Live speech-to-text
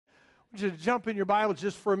want you to jump in your Bible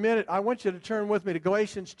just for a minute. I want you to turn with me to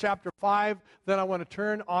Galatians chapter 5. Then I want to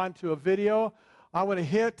turn on to a video. I want to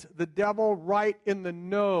hit the devil right in the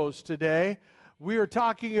nose today. We are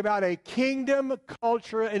talking about a kingdom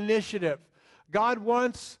culture initiative. God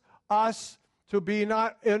wants us to be in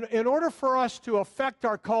order for us to affect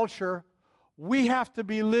our culture, we have to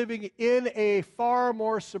be living in a far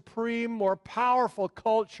more supreme, more powerful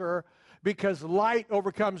culture because light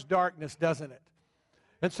overcomes darkness, doesn't it?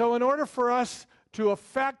 And so in order for us to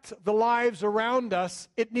affect the lives around us,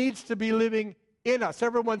 it needs to be living in us.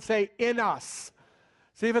 Everyone say, in us.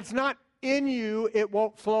 See, if it's not in you, it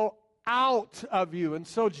won't flow out of you. And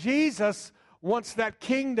so Jesus wants that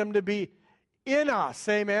kingdom to be in us.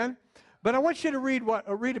 Amen? But I want you to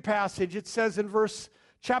read a passage. It says in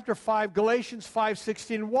chapter 5, Galatians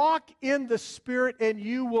 5:16, walk in the Spirit and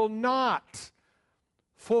you will not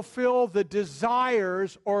fulfill the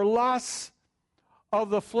desires or lusts of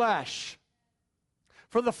the flesh.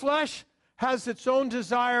 For the flesh has its own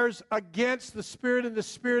desires against the Spirit, and the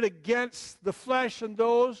Spirit against the flesh, and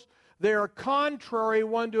those, they are contrary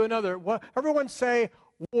one to another. Everyone say,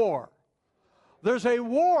 war. There's a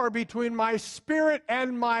war between my spirit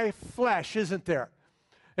and my flesh, isn't there?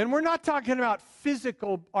 And we're not talking about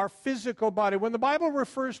our physical body. When the Bible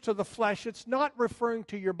refers to the flesh, it's not referring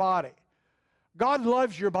to your body. God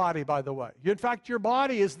loves your body, by the way. In fact, your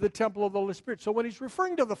body is the temple of the Holy Spirit. So when he's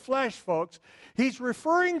referring to the flesh, folks, he's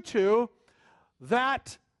referring to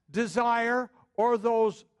that desire or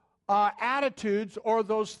those attitudes or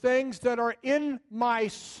those things that are in my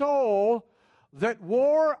soul that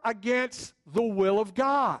war against the will of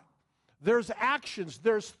God. There's actions,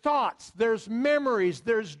 there's thoughts, there's memories,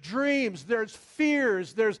 there's dreams, there's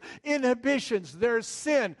fears, there's inhibitions, there's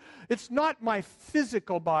sin. It's not my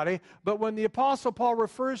physical body, but when the Apostle Paul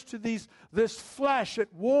refers to this flesh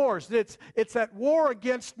at wars, it's at war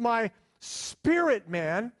against my spirit,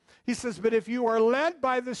 man. He says, but if you are led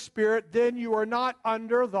by the Spirit, then you are not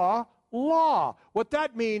under the law. What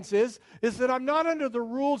that means is that I'm not under the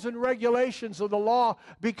rules and regulations of the law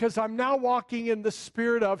because I'm now walking in the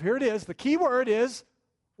spirit of, here it is, the key word is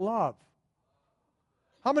love.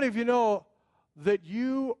 How many of you know that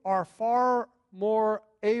you are far more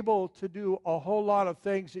able to do a whole lot of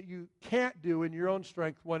things that you can't do in your own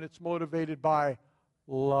strength when it's motivated by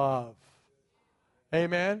love?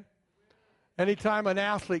 Amen? Anytime an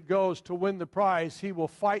athlete goes to win the prize, he will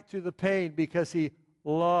fight through the pain because he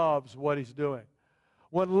loves what he's doing.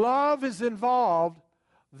 When love is involved,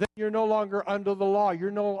 then you're no longer under the law. You're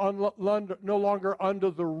no longer under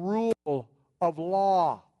the rule of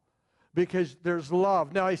law because there's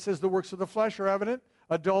love. Now, he says the works of the flesh are evident.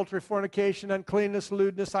 Adultery, fornication, uncleanness,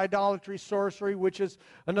 lewdness, idolatry, sorcery, which is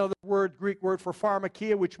another Greek word for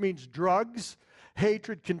pharmakia, which means drugs.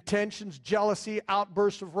 Hatred, contentions, jealousy,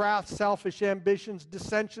 outbursts of wrath, selfish ambitions,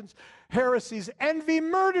 dissensions, heresies, envy,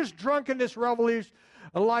 murders, drunkenness, revelries,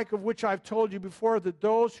 alike of which I've told you before, that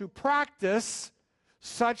those who practice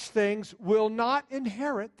such things will not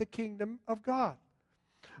inherit the kingdom of God.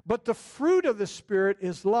 But the fruit of the Spirit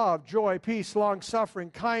is love, joy, peace,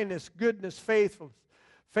 long-suffering, kindness, goodness,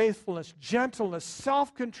 faithfulness, gentleness,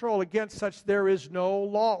 self-control. Against such there is no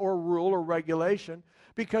law or rule or regulation,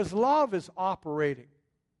 because love is operating.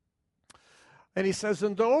 And he says,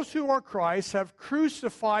 and those who are Christ have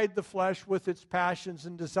crucified the flesh with its passions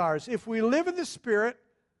and desires. If we live in the Spirit,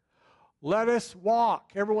 let us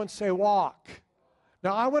walk. Everyone say walk.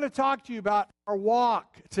 Now I want to talk to you about our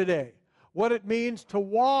walk today. What it means to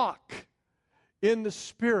walk in the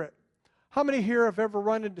Spirit. How many here have ever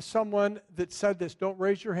run into someone that said this? Don't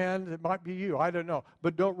raise your hand. It might be you. I don't know.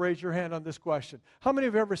 But don't raise your hand on this question. How many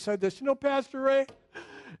have ever said this? You know, Pastor Ray,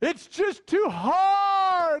 it's just too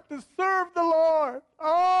hard to serve the Lord.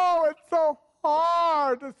 Oh, it's so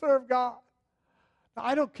hard to serve God. Now,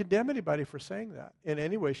 I don't condemn anybody for saying that in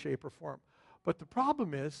any way, shape, or form. But the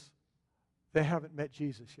problem is they haven't met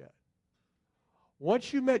Jesus yet.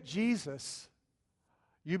 Once you met Jesus,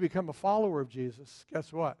 you become a follower of Jesus.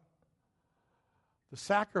 Guess what? The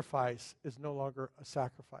sacrifice is no longer a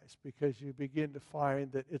sacrifice because you begin to find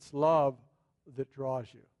that it's love that draws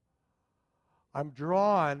you. I'm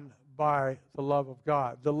drawn by the love of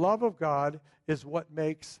God. The love of God is what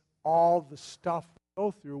makes all the stuff we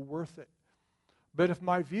go through worth it. But if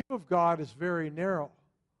my view of God is very narrow,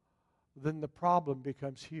 then the problem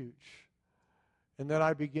becomes huge. And then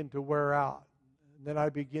I begin to wear out. And then I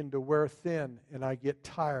begin to wear thin, and I get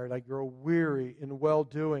tired. I grow weary in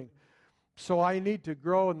well-doing. So I need to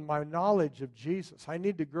grow in my knowledge of Jesus. I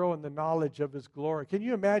need to grow in the knowledge of His glory. Can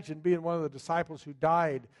you imagine being one of the disciples who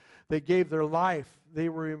died They gave their life. They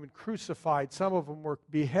were even crucified. Some of them were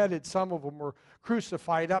beheaded. Some of them were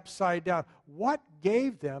crucified upside down. What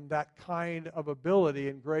gave them that kind of ability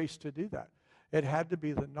and grace to do that? It had to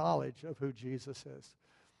be the knowledge of who Jesus is.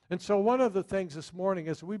 And so one of the things this morning,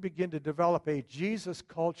 as we begin to develop a Jesus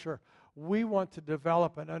culture, we want to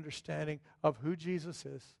develop an understanding of who Jesus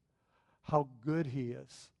is, how good he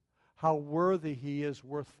is, how worthy he is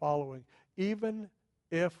worth following, even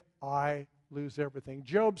if I lose everything.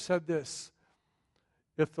 Job said this,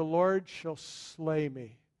 "If the Lord shall slay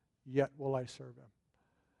me, yet will I serve him."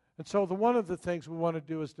 And so one of the things we want to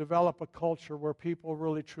do is develop a culture where people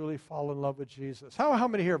really, truly fall in love with Jesus. How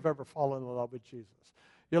many here have ever fallen in love with Jesus?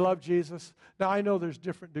 You love Jesus? Now, I know there's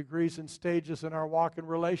different degrees and stages in our walk and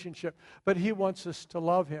relationship, but he wants us to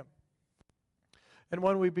love him. And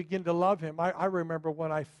when we begin to love him, I remember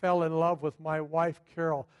when I fell in love with my wife,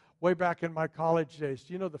 Carol, way back in my college days.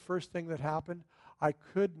 Do you know the first thing that happened? I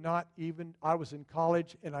was in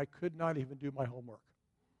college, and I could not even do my homework.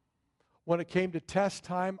 When it came to test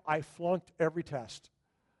time, I flunked every test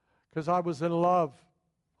because I was in love.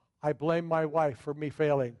 I blame my wife for me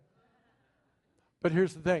failing. But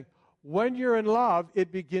here's the thing. When you're in love,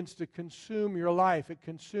 it begins to consume your life. It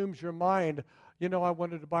consumes your mind. You know, I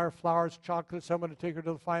wanted to buy her flowers, chocolates. I wanted to take her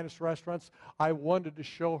to the finest restaurants. I wanted to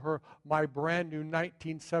show her my brand new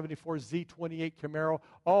 1974 Z28 Camaro.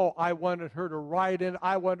 Oh, I wanted her to ride in.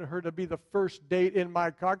 I wanted her to be the first date in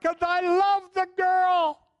my car because I love the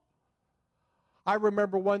girl. I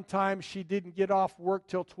remember one time she didn't get off work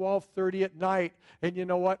till 12:30 at night. And you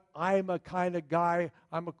know what? I'm a kind of guy,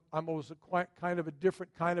 I was a kind of a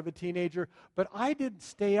different kind of a teenager, but I didn't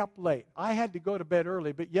stay up late. I had to go to bed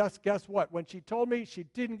early. But yes, guess what? When she told me she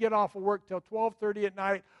didn't get off of work till 12:30 at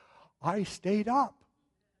night, I stayed up.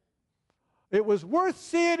 It was worth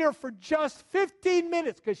seeing her for just 15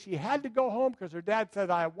 minutes because she had to go home because her dad said,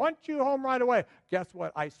 "I want you home right away." Guess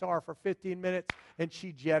what? I saw her for 15 minutes and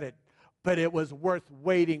she jetted. But it was worth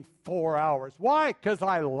waiting 4 hours. Why? Because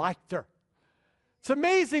I liked her. It's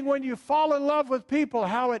amazing when you fall in love with people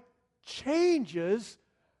how it changes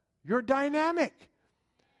your dynamic,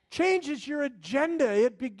 changes your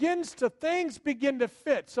agenda. Things begin to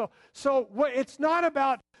fit. So it's not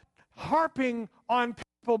about harping on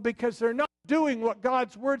people because they're not doing what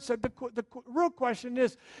God's Word said. The real question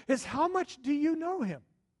is how much do you know him?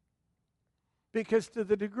 Because to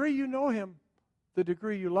the degree you know him, the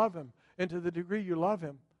degree you love him. And to the degree you love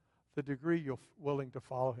him, the degree you're willing to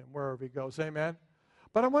follow him wherever he goes. Amen?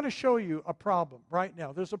 But I want to show you a problem right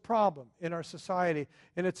now. There's a problem in our society,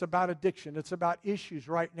 and it's about addiction. It's about issues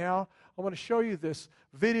right now. I want to show you this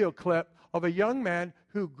video clip of a young man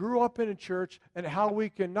who grew up in a church and how we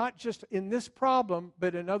can, not just in this problem,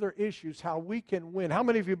 but in other issues, how we can win. How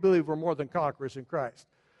many of you believe we're more than conquerors in Christ?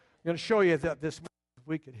 I'm going to show you that this morning, if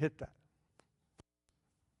we could hit that.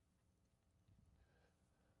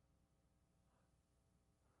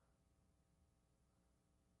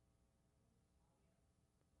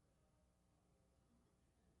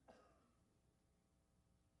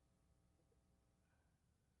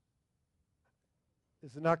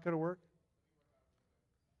 Is it not going to work?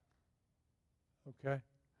 Okay.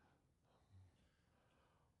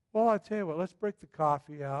 Well, I'll tell you what, let's break the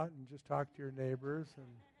coffee out and just talk to your neighbors. And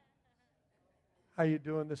how you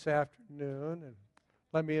doing this afternoon? And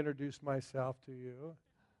let me introduce myself to you.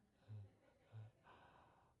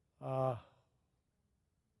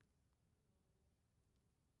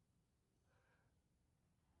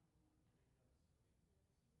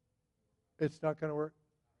 It's not going to work?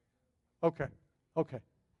 Okay.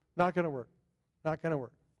 Not going to work. Not going to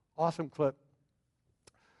work. Awesome clip.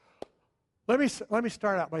 Let me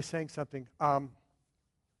start out by saying something.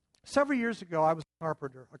 Several years ago, I was a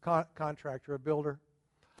carpenter, a contractor, a builder.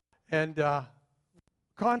 And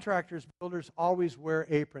contractors, builders always wear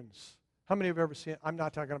aprons. How many have ever seen it? I'm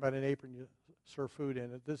not talking about an apron you serve food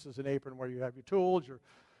in. This is an apron where you have your tools, your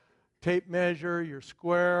tape measure, your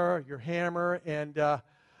square, your hammer. And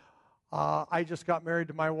I just got married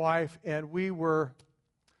to my wife, and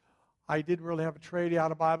I didn't really have a trade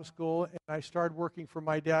out of Bible school, and I started working for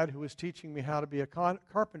my dad, who was teaching me how to be a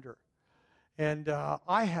carpenter. And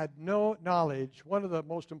I had no knowledge. One of the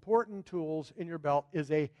most important tools in your belt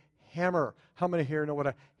is a hammer. How many here know what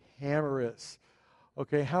a hammer is?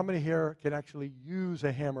 Okay, how many here can actually use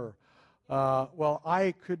a hammer? Well,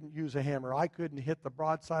 I couldn't use a hammer. I couldn't hit the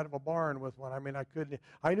broadside of a barn with one. I mean, I couldn't.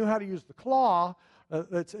 I knew how to use the claw.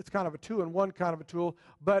 It's kind of a two-in-one kind of a tool,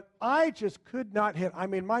 but I just could not hit. I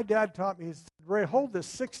mean, my dad taught me, he said, "Ray, hold this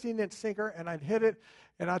 16-inch sinker," and I'd hit it,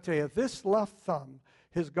 and I'll tell you, this left thumb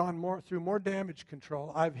has gone through more damage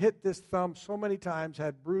control. I've hit this thumb so many times,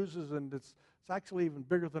 had bruises, and it's actually even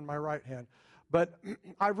bigger than my right hand. But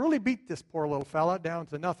I really beat this poor little fella down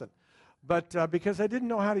to nothing. But because I didn't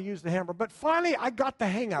know how to use the hammer. But finally, I got the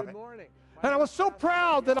hang of it. Good morning. And I was so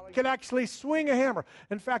proud that I could actually swing a hammer.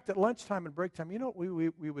 In fact, at lunchtime and break time, you know what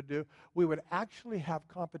we would do? We would actually have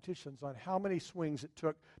competitions on how many swings it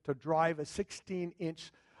took to drive a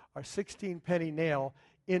 16-inch or 16-penny nail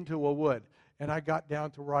into a wood. And I got down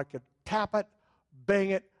to where I could tap it, bang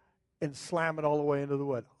it, and slam it all the way into the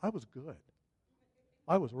wood. I was good.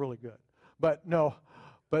 I was really good. But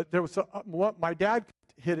there was my dad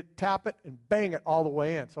hit it, tap it, and bang it all the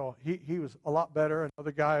way in. So he was a lot better.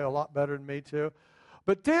 Another guy a lot better than me too.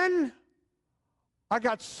 But then I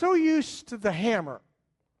got so used to the hammer.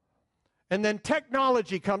 And then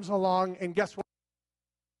technology comes along, and guess what?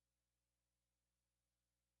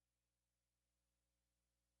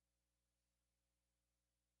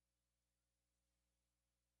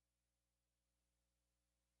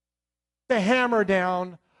 The hammer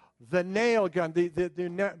down, the nail gun, the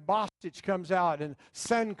Bostitch comes out, and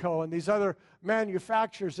Senko and these other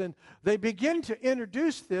manufacturers, and they begin to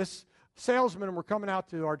introduce this. Salesmen were coming out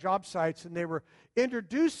to our job sites, and they were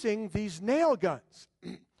introducing these nail guns.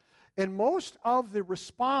 And most of the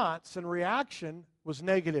response and reaction was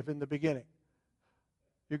negative in the beginning.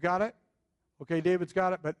 You got it? Okay, David's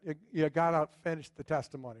got it, but you got to finish the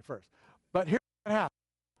testimony first. But here's what happened.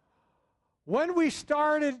 When we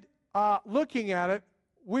started looking at it,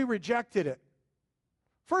 we rejected it.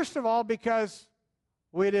 First of all, because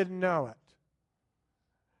we didn't know it.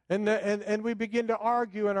 And we begin to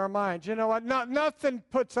argue in our minds. You know what? Nothing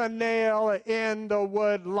puts a nail in the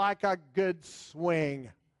wood like a good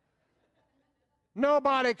swing.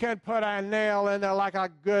 Nobody can put a nail in there like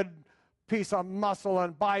a good piece of muscle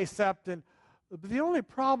and bicep. And the only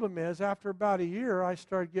problem is, after about a year, I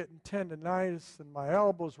started getting tendonitis, and my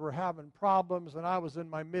elbows were having problems, and I was in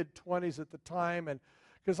my mid-20s at the time, and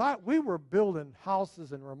because we were building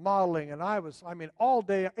houses and remodeling, and all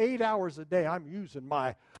day, 8 hours a day, I'm using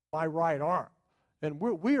my right arm, and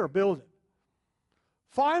we are building.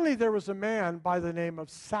 Finally, there was a man by the name of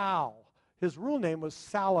Sal. His real name was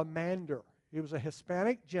Salamander. He was a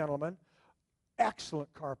Hispanic gentleman,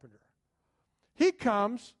 excellent carpenter. He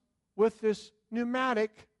comes with this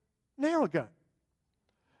pneumatic nail gun.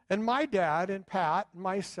 And my dad and Pat and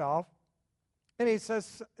myself, and he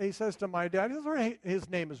says to my dad, his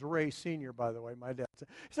name is Ray Sr., by the way, my dad said,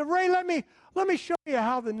 he said, Ray, let me show you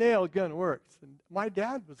how the nail gun works. And my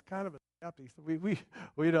dad was kind of a skeptic. He said,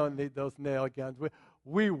 we don't need those nail guns.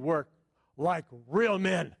 We work like real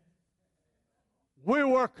men. We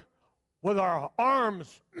work with our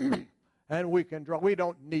arms, and we can draw. We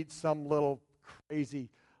don't need some little crazy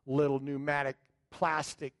little pneumatic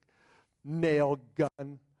plastic nail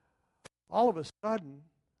gun. All of a sudden,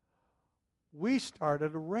 we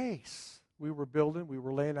started a race. We were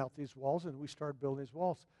laying out these walls, and we started building these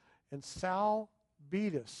walls. And Sal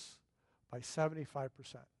beat us by 75%.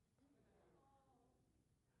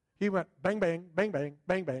 He went bang, bang, bang, bang,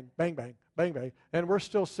 bang, bang, bang, bang, bang, bang, and we're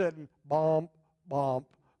still sitting bump, bump,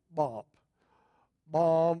 bump,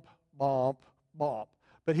 bump, bump, bump.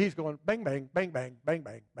 But he's going bang, bang, bang, bang, bang,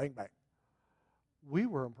 bang, bang, bang. We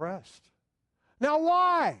were impressed. Now,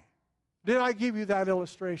 why did I give you that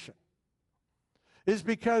illustration? Is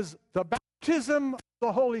because the baptism of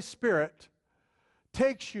the Holy Spirit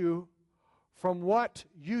takes you from what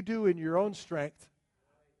you do in your own strength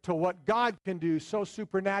to what God can do so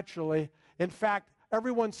supernaturally. In fact,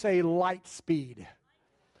 everyone say light speed.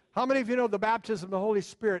 How many of you know the baptism of the Holy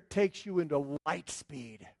Spirit takes you into light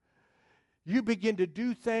speed? You begin to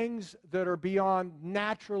do things that are beyond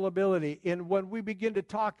natural ability. And when we begin to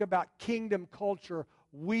talk about kingdom culture,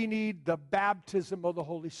 we need the baptism of the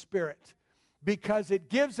Holy Spirit because it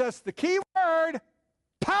gives us the key word,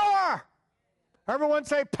 power. Everyone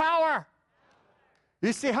say power.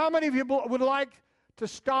 You see, how many of you would like to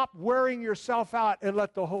stop wearing yourself out and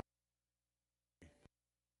let the Holy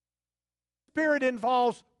Spirit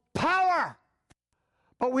involves power?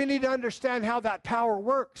 But we need to understand how that power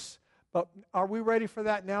works. But are we ready for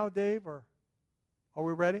that now, Dave? Or are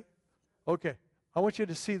we ready? Okay. I want you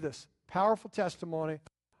to see this powerful testimony,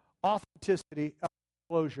 authenticity,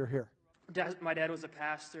 closure here. My dad was a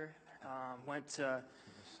pastor. Went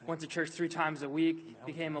to church 3 times a week.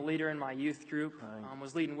 Became a leader in my youth group.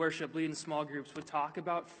 Was leading worship, leading small groups. Would talk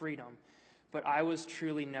about freedom, but I was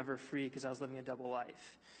truly never free because I was living a double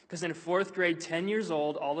life. Because in 4th grade, 10 years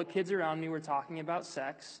old, all the kids around me were talking about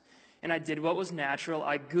sex. And I did what was natural.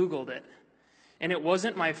 I Googled it. And it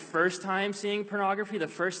wasn't my first time seeing pornography. The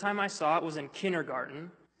first time I saw it was in kindergarten.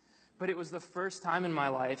 But it was the first time in my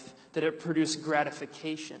life that it produced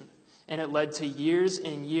gratification. And it led to years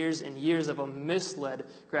and years and years of a misled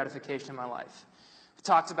gratification in my life. We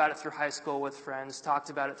talked about it through high school with friends, talked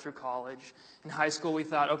about it through college. In high school, we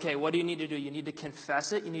thought, okay, what do you need to do? You need to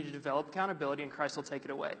confess it, you need to develop accountability, and Christ will take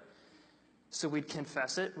it away. So we'd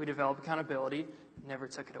confess it, we develop accountability, never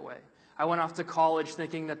took it away. I went off to college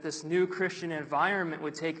thinking that this new Christian environment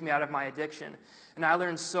would take me out of my addiction. And I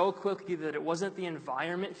learned so quickly that it wasn't the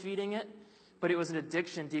environment feeding it, but it was an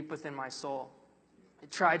addiction deep within my soul. I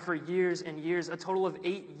tried for years and years, a total of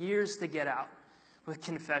 8 years to get out with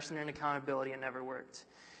confession and accountability. It never worked.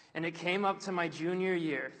 And it came up to my junior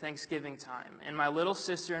year, Thanksgiving time, and my little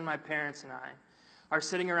sister and my parents and I are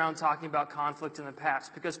sitting around talking about conflict in the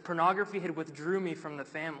past because pornography had withdrew me from the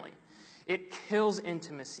family. It kills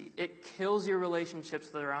intimacy. It kills your relationships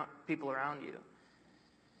with people around you.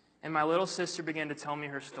 And my little sister began to tell me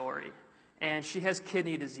her story. And she has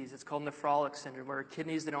kidney disease. It's called nephrolic syndrome, where her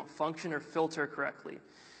kidneys, they don't function or filter correctly.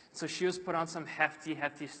 So she was put on some hefty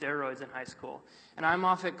steroids in high school. And I'm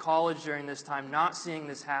off at college during this time, not seeing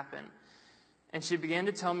this happen. And she began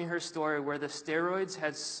to tell me her story where the steroids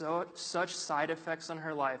had such side effects on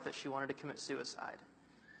her life that she wanted to commit suicide.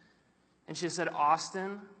 And she said,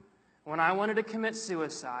 Austin, when I wanted to commit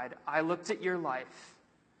suicide, I looked at your life.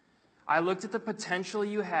 I looked at the potential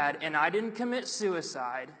you had, and I didn't commit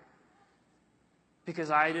suicide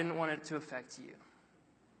because I didn't want it to affect you.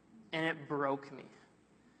 And it broke me.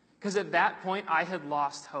 Because at that point, I had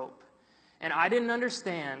lost hope. And I didn't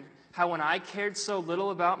understand how when I cared so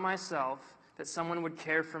little about myself, that someone would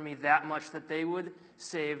care for me that much that they would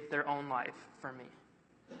save their own life for me.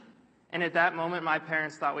 And at that moment, my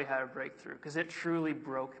parents thought we had a breakthrough because it truly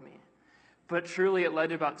broke me. But truly, it led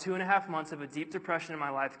to about 2.5 months of a deep depression in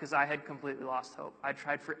my life because I had completely lost hope. I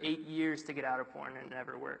tried for 8 years to get out of porn, and it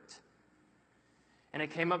never worked. And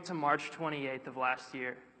it came up to March 28th of last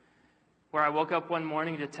year, where I woke up one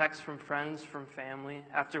morning to texts from friends, from family,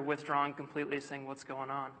 after withdrawing completely, saying, what's going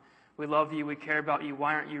on? We love you, we care about you,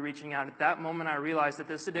 why aren't you reaching out? At that moment, I realized that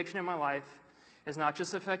this addiction in my life is not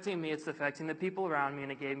just affecting me, it's affecting the people around me,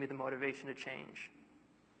 and it gave me the motivation to change.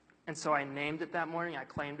 And so I named it that morning, I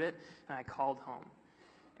claimed it, and I called home.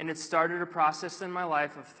 And it started a process in my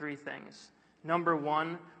life of 3 things. Number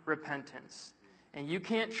 1, repentance. And you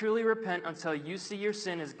can't truly repent until you see your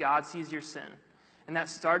sin as God sees your sin. And that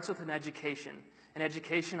starts with an education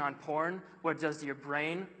on porn, what it does to your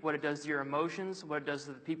brain, what it does to your emotions, what it does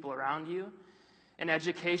to the people around you. An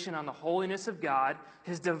education on the holiness of God,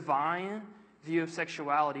 his divine view of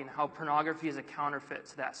sexuality, and how pornography is a counterfeit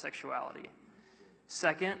to that sexuality.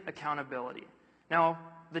 Second, accountability. Now,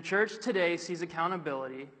 the church today sees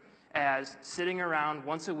accountability as sitting around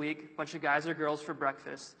once a week, a bunch of guys or girls for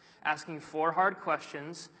breakfast, asking 4 hard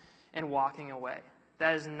questions and walking away.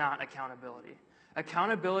 That is not accountability.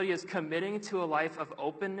 Accountability is committing to a life of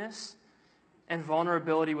openness and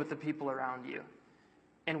vulnerability with the people around you,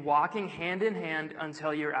 and walking hand in hand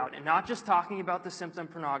until you're out. And not just talking about the symptom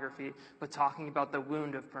pornography, but talking about the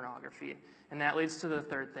wound of pornography. And that leads to the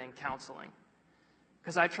third thing, counseling.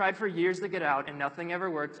 Because I tried for years to get out, and nothing ever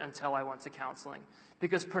worked until I went to counseling.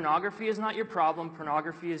 Because pornography is not your problem,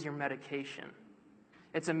 pornography is your medication.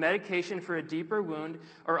 It's a medication for a deeper wound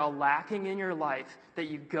or a lacking in your life that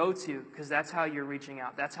you go to because that's how you're reaching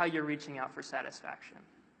out. That's how you're reaching out for satisfaction.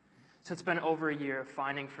 So it's been over a year of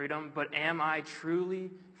finding freedom, but am I truly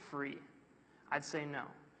free? I'd say no.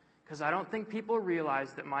 Because I don't think people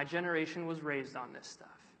realize that my generation was raised on this stuff.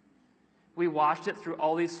 We watched it through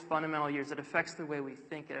all these fundamental years. It affects the way we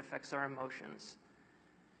think. It affects our emotions.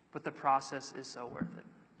 But the process is so worth it.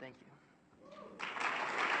 Thank you.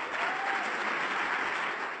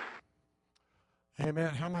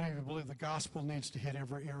 Amen. How many of you believe the gospel needs to hit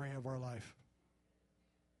every area of our life?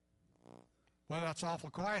 Well, that's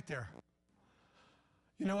awful quiet there.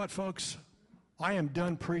 You know what, folks? I am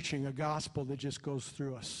done preaching a gospel that just goes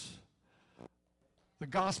through us. The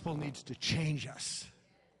gospel needs to change us.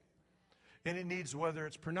 And it needs, whether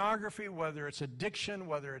it's pornography, whether it's addiction,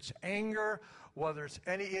 whether it's anger, whether it's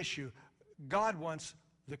any issue, God wants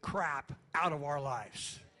the crap out of our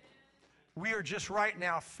lives. We are just right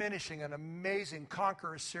now finishing an amazing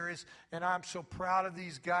Conqueror series, and I'm so proud of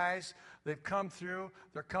these guys. They've come through.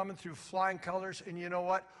 They're coming through flying colors, and you know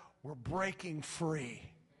what? We're breaking free.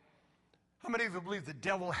 How many of you believe the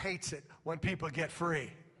devil hates it when people get free?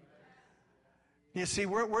 You see,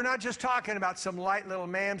 we're not just talking about some light little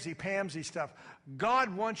mamsy-pamsy stuff.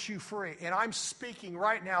 God wants you free, and I'm speaking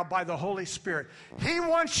right now by the Holy Spirit. He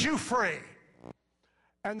wants you free,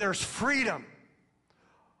 and there's freedom.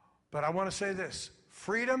 But I want to say this,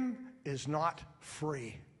 freedom is not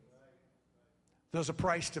free. There's a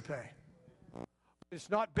price to pay. It's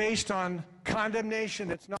not based on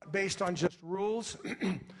condemnation. It's not based on just rules.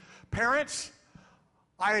 Parents,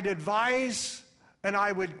 I'd advise and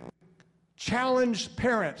I would challenge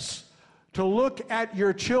parents to look at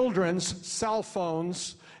your children's cell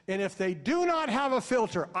phones, and if they do not have a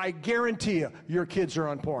filter, I guarantee you, your kids are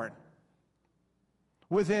on porn.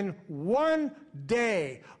 Within 1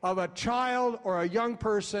 day of a child or a young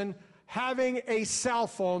person having a cell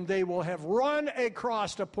phone, they will have run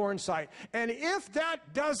across a porn site. And if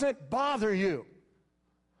that doesn't bother you,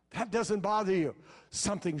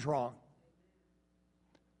 something's wrong.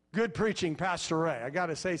 Good preaching, Pastor Ray. I got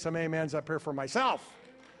to say some amens up here for myself.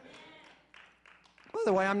 By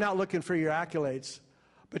the way, I'm not looking for your accolades,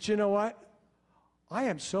 but you know what? I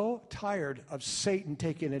am so tired of Satan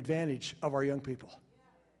taking advantage of our young people.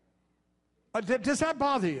 Does that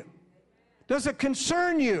bother you? Does it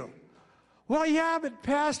concern you? Well, yeah, but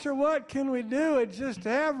Pastor, what can we do? It's just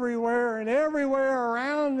everywhere and everywhere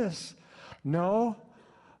around us. No,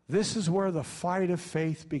 this is where the fight of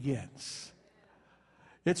faith begins.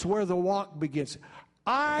 It's where the walk begins.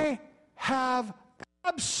 I have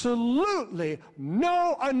absolutely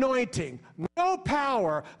no anointing, no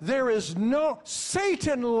power. There is no,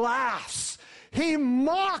 Satan laughs. He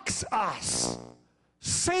mocks us.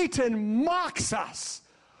 Satan mocks us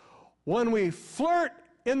when we flirt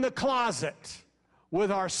in the closet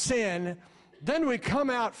with our sin. Then we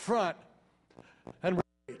come out front and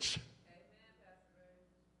rage.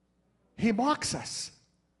 He mocks us.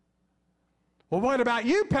 Well, what about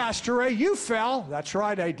you, Pastor Ray? You fell. That's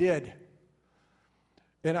right, I did.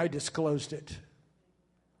 And I disclosed it.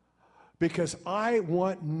 Because I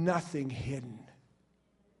want nothing hidden.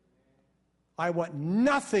 I want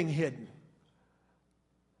nothing hidden.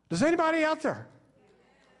 Does anybody out there?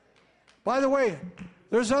 By the way,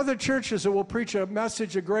 there's other churches that will preach a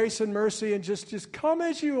message of grace and mercy and just come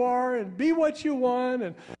as you are and be what you want,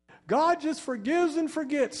 and God just forgives and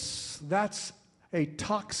forgets. That's a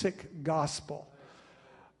toxic gospel.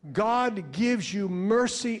 God gives you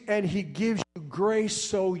mercy and He gives you grace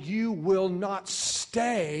so you will not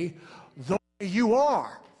stay the way you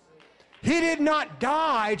are. He did not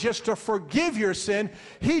die just to forgive your sin.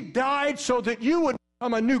 He died so that you would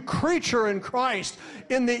become a new creature in Christ,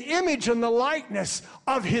 in the image and the likeness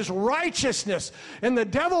of His righteousness. And the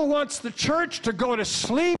devil wants the church to go to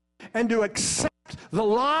sleep and to accept the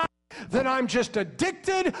lie that I'm just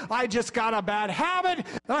addicted, I just got a bad habit.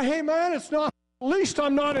 Hey man, it's not, at least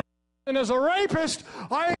I'm not as a rapist.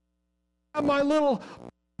 I have my little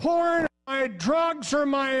porn, my drugs, or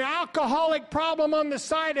my alcoholic problem on the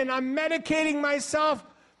side, and I'm medicating myself.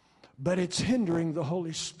 But it's hindering the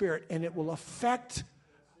Holy Spirit, and it will affect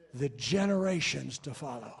the generations to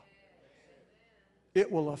follow. It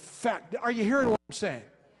will affect. Are you hearing what I'm saying?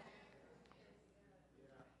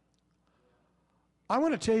 I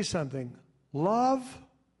want to tell you something. Love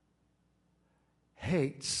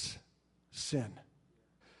hates sin.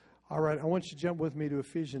 All right, I want you to jump with me to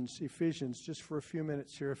Ephesians, just for a few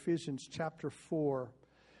minutes here. Ephesians chapter 4,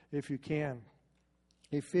 if you can.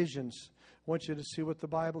 Ephesians, I want you to see what the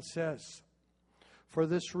Bible says. For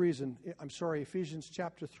this reason, Ephesians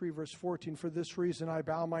chapter 3, verse 14, for this reason I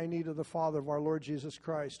bow my knee to the Father of our Lord Jesus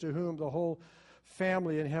Christ, to whom the whole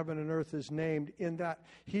family in heaven and earth is named, in that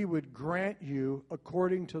He would grant you,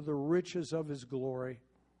 according to the riches of His glory,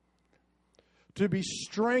 to be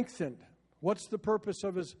strengthened. What's the purpose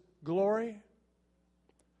of His glory?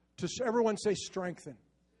 To everyone say strengthen.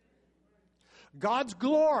 God's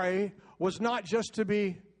glory was not just to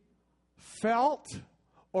be felt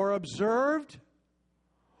or observed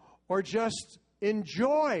or just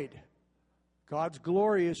enjoyed. God's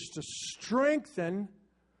glory is to strengthen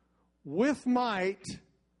with might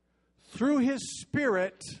through His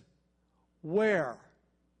Spirit. Where?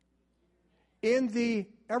 In the,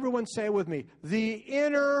 everyone say it with me, the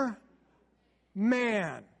inner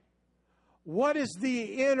man. What is the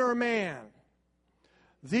inner man?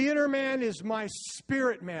 The inner man is my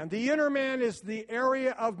spirit man. The inner man is the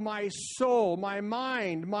area of my soul, my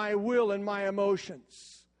mind, my will, and my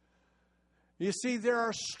emotions. You see, there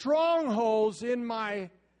are strongholds in my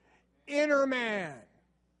inner man.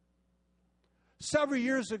 Several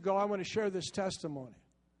years ago, I want to share this testimony.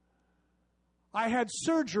 I had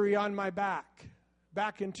surgery on my back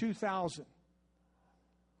in 2000.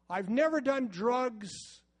 I've never done drugs,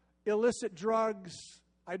 illicit drugs.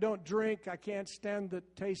 I don't drink. I can't stand the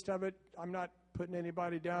taste of it. I'm not putting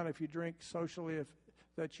anybody down if you drink socially. If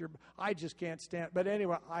that's your, I just can't stand. But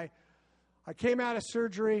anyway, I came out of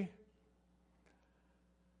surgery,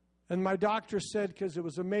 and my doctor said, because it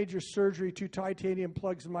was a major surgery, 2 titanium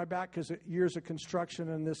plugs in my back because of years of construction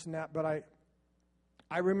and this and that. But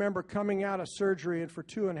I remember coming out of surgery, and for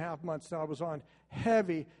 2.5 months I was on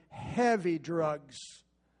heavy, heavy drugs.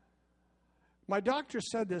 My doctor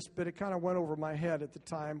said this, but it kind of went over my head at the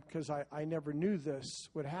time because I never knew this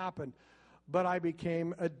would happen. But I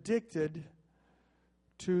became addicted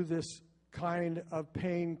to this kind of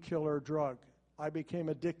painkiller drug. I became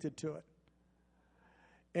addicted to it.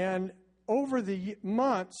 And over the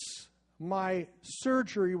months, my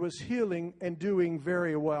surgery was healing and doing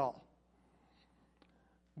very well.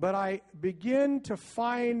 But I began to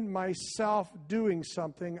find myself doing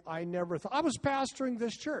something I never thought. I was pastoring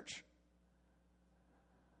this church,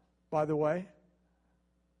 by the way.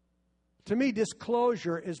 To me,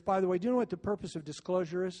 disclosure is, by the way, do you know what the purpose of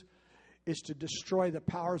disclosure is? Is to destroy the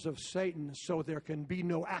powers of Satan so there can be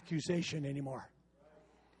no accusation anymore.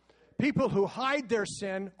 People who hide their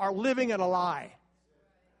sin are living in a lie.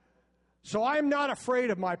 So I'm not afraid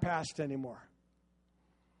of my past anymore.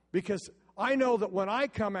 Because I know that when I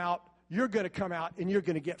come out, you're going to come out and you're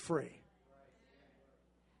going to get free.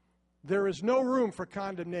 There is no room for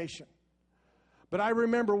condemnation. But I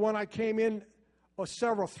remember when I came in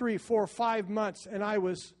 3, 4, 5 months and I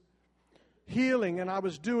was healing and I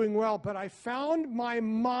was doing well, but I found my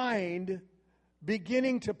mind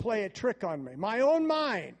beginning to play a trick on me. My own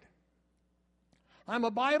mind. I'm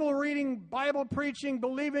a Bible reading, Bible preaching,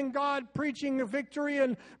 believing God, preaching a victory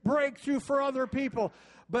and breakthrough for other people.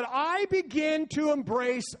 But I begin to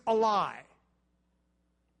embrace a lie.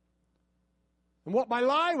 And what my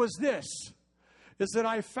lie was this, is that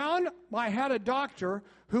I had a doctor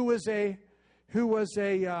who was a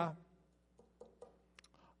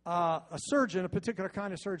surgeon, a particular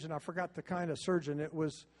kind of surgeon. I forgot the kind of surgeon. It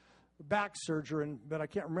was back surgeon, but I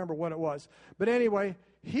can't remember what it was. But anyway,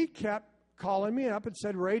 he kept calling me up and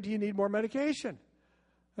said, Ray, do you need more medication?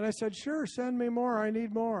 And I said, sure, send me more. I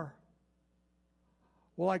need more.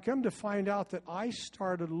 Well, I come to find out that I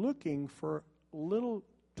started looking for little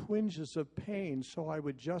twinges of pain so I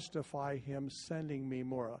would justify him sending me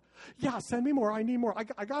more. Yeah, send me more. I need more.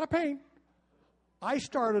 I got a pain. I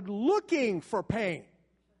started looking for pain.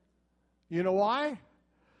 You know why?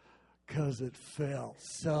 Because it felt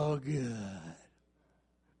so good.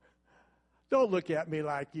 Don't look at me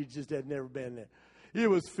like you just had never been there. It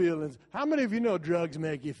was feelings. How many of you know drugs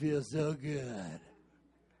make you feel so good?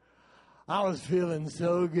 I was feeling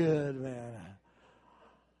so good, man.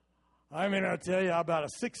 I mean, I'll tell you, about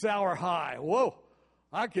a 6-hour high. Whoa,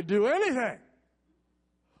 I could do anything.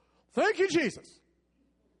 Thank you, Jesus.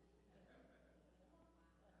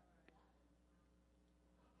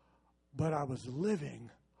 But I was living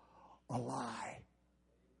a lie.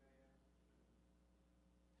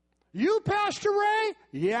 You, Pastor Ray?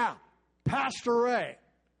 Yeah, Pastor Ray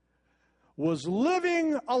was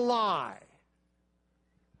living a lie.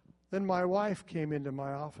 Then my wife came into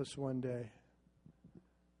my office one day.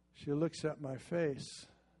 She looks at my face.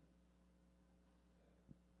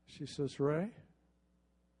 She says, Ray,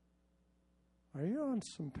 are you on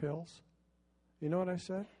some pills? You know what I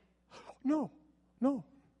said? No,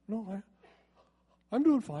 I'm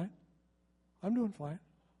doing fine. I'm doing fine.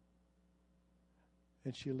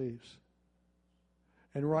 And she leaves.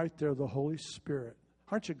 And right there, the Holy Spirit.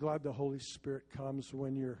 Aren't you glad the Holy Spirit comes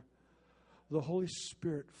when the Holy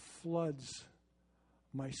Spirit floods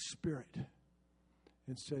my spirit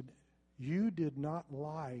and said, you did not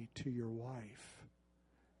lie to your wife.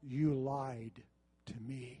 You lied to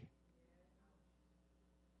me.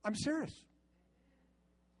 I'm serious.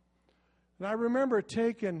 And I remember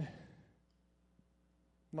taking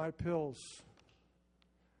my pills.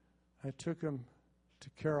 I took them to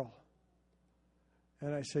Carol.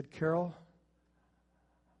 And I said, Carol,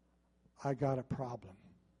 I got a problem.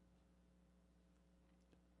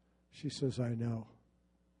 She says, I know.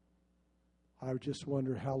 I just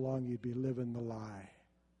wonder how long you'd be living the lie.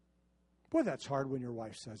 Boy, that's hard when your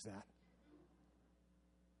wife says that.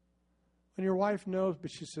 When your wife knows, but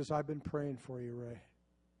she says, I've been praying for you, Ray.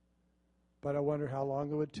 But I wonder how long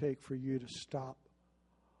it would take for you to stop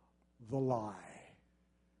the lie.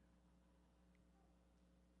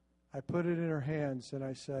 I put it in her hands and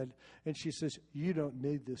I said, and she says, you don't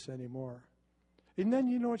need this anymore. And then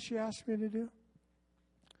you know what she asked me to do?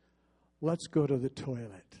 Let's go to the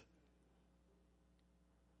toilet.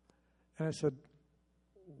 And I said,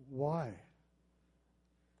 why?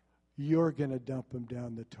 You're going to dump them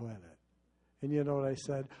down the toilet. And you know what I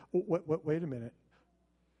said? Wait a minute.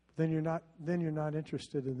 Then you're not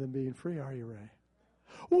interested in them being free, are you, Ray?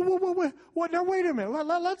 Now wait a minute.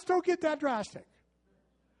 Let's don't get that drastic.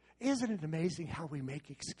 Isn't it amazing how we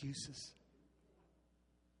make excuses?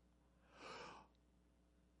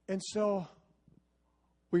 And so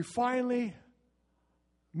we finally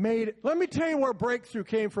let me tell you where breakthrough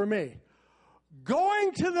came for me.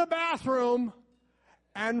 Going to the bathroom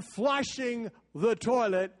and flushing the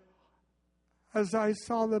toilet as I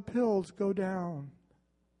saw the pills go down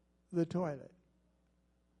the toilet.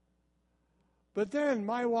 But then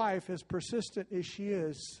my wife, as persistent as she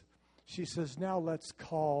is, she says, now let's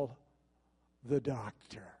call the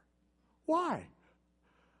doctor. Why?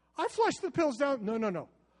 I flushed the pills down. No.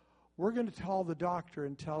 We're going to call the doctor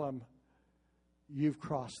and tell him you've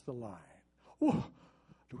crossed the line. Oh,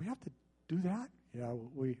 do we have to do that? Yeah,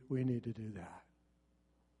 we need to do that.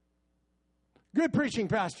 Good preaching,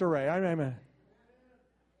 Pastor Ray. Amen.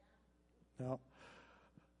 No.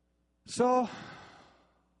 So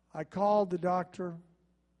I called the doctor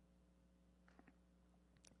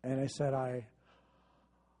and I said, I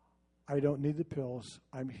don't need the pills.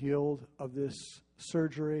 I'm healed of this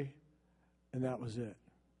surgery, and that was it.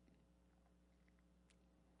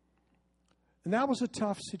 And that was a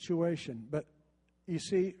tough situation. But you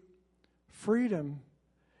see, freedom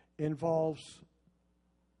involves,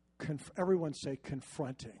 everyone say,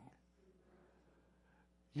 confronting.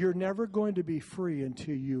 You're never going to be free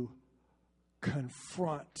until you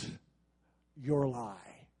confront your lie.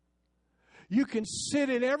 You can sit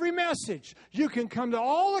in every message. You can come to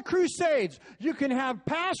all the crusades. You can have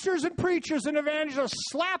pastors and preachers and evangelists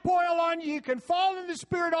slap oil on you. You can fall in the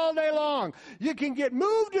Spirit all day long. You can get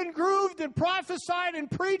moved and grooved and prophesied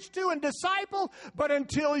and preached to and discipled. But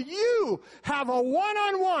until you have a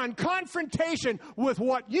one-on-one confrontation with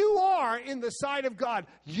what you are in the sight of God,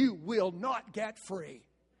 you will not get free.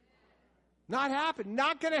 Not happen.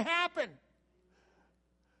 Not going to happen.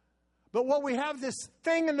 But what we have this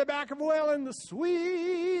thing in the back of, well, in the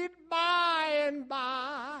sweet by and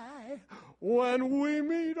by, when we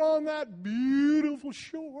meet on that beautiful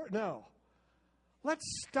shore. No. Let's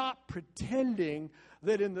stop pretending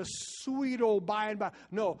that in the sweet old by and by.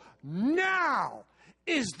 No. Now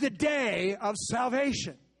is the day of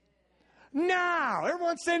salvation. Now.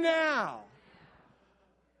 Everyone say now.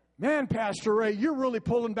 Man, Pastor Ray, you're really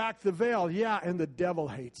pulling back the veil. Yeah, and the devil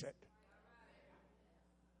hates it.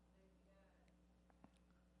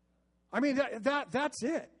 I mean, that's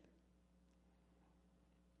it.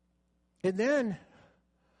 And then,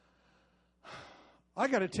 I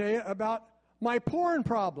got to tell you about my porn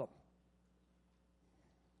problem.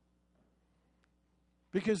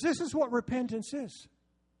 Because this is what repentance is.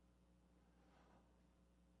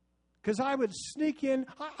 Because I would sneak in.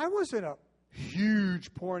 I wasn't a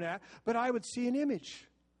huge porn ad, but I would see an image,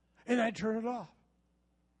 and I'd turn it off.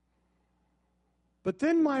 But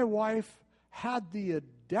then my wife had the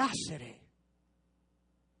audacity.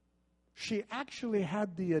 She actually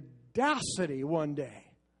had the audacity one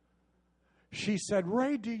day. She said,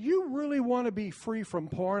 Ray, do you really want to be free from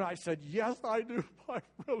porn? I said, yes, I do. I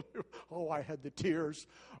really do. Oh, I had the tears.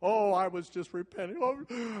 Oh, I was just repenting. Oh,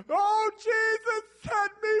 Jesus,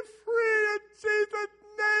 set me free in Jesus'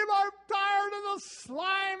 name. I'm tired of the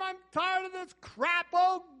slime. I'm tired of this crap.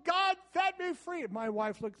 Oh, God, set me free. My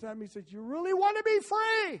wife looks at me and says, you really want to be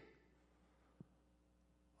free?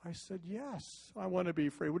 I said, yes, I want to be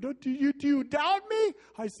free. Well, do you doubt me?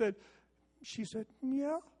 She said,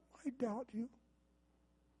 yeah, I doubt you.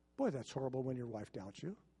 Boy, that's horrible when your wife doubts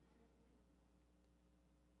you.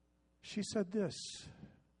 She said this,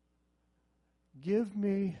 give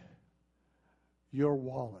me your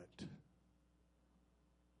wallet.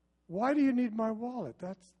 Why do you need my wallet?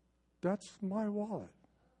 That's my wallet.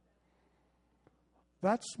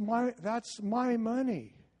 That's my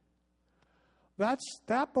money.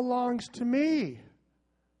 That belongs to me.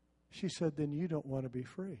 She said, then you don't want to be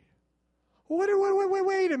free.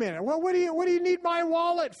 Wait a minute. Well, what do you need my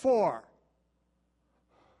wallet for?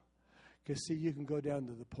 Because, see, you can go down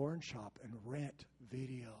to the porn shop and rent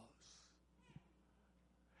videos.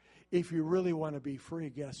 If you really want to be free,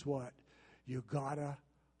 guess what? You got to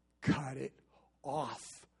cut it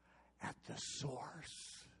off at the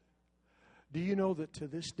source. Do you know that to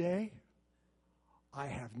this day, I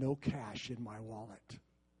have no cash in my wallet?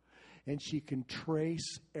 And she can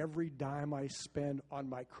trace every dime I spend on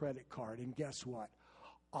my credit card. And guess what?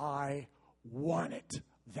 I want it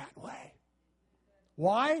that way.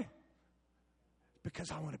 Why?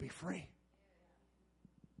 Because I want to be free.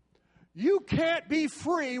 You can't be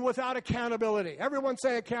free without accountability. Everyone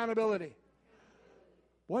say accountability.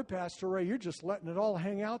 Boy, Pastor Ray, you're just letting it all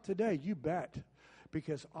hang out today. You bet.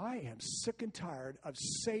 Because I am sick and tired of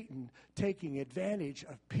Satan taking advantage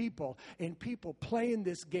of people and people playing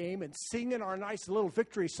this game and singing our nice little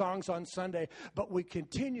victory songs on Sunday, but we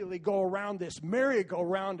continually go around this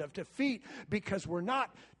merry-go-round of defeat because we're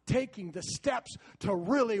not taking the steps to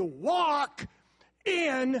really walk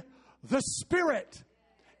in the Spirit.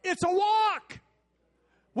 It's a walk.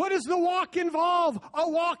 What does the walk involve? A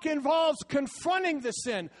walk involves confronting the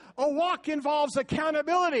sin. A walk involves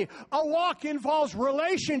accountability. A walk involves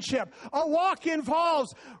relationship. A walk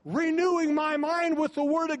involves renewing my mind with the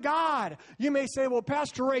Word of God. You may say, well,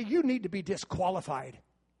 Pastor Ray, you need to be disqualified.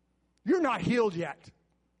 You're not healed yet.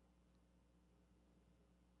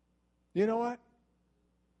 You know what?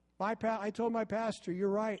 I told my pastor, you're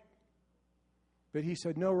right. But he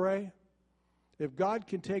said, no, Ray, if God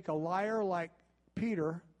can take a liar like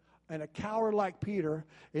Peter and a coward like Peter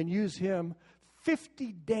and use him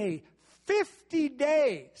 50 days,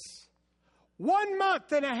 1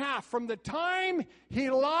 month and a half from the time he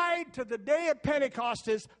lied to the day of Pentecost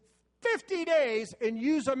is 50 days, and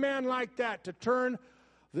use a man like that to turn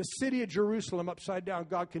the city of Jerusalem upside down,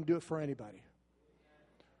 God can do it for anybody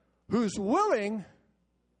who's willing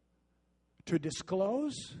to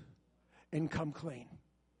disclose and come clean.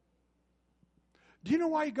 Do you know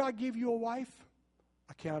why God gave you a wife?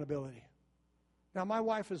 Accountability. Now, my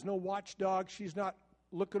wife is no watchdog. She's not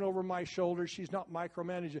looking over my shoulder. She's not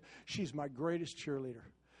micromanaging. She's my greatest cheerleader.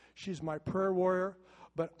 She's my prayer warrior.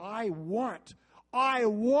 But I want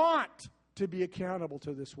to be accountable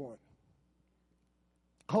to this one.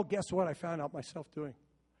 Oh, guess what I found out myself doing?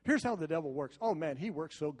 Here's how the devil works. Oh, man, he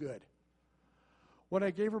works so good. When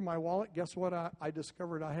I gave her my wallet, guess what I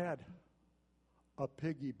discovered I had? A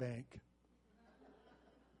piggy bank.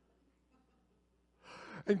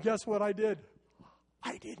 And guess what I did?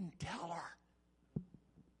 I didn't tell her.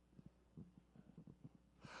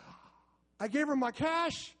 I gave her my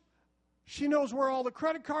cash. She knows where all the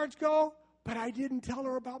credit cards go, but I didn't tell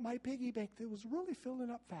her about my piggy bank that was really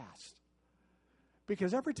filling up fast.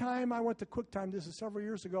 Because every time I went to QuickTime, this is several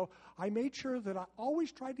years ago, I made sure that I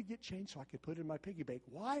always tried to get change so I could put it in my piggy bank.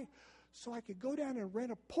 Why? So I could go down and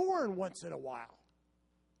rent a porn once in a while.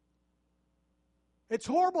 It's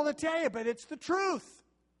horrible to tell you, but it's the truth.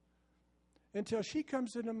 Until she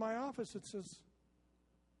comes into my office and says,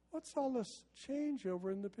 what's all this change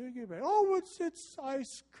over in the piggy bank? Oh, it's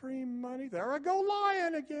ice cream money. There I go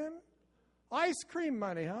lying again. Ice cream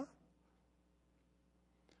money, huh?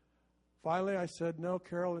 Finally, I said, no,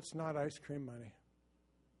 Carol, it's not ice cream money.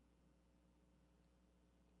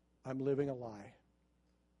 I'm living a lie.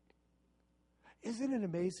 Isn't it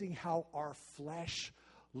amazing how our flesh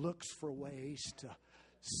looks for ways to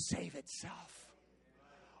save itself?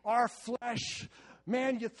 Our flesh,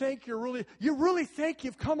 man, you really think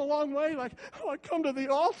you've come a long way? Like, oh, I come to the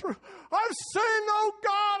altar. I've sinned, oh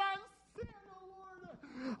God, I've sinned,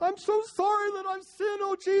 oh Lord. I'm so sorry that I've sinned,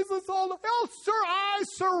 oh Jesus. Oh, sir, I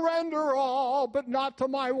surrender all, but not to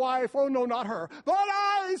my wife. Oh, no, not her. But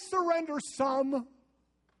I surrender some.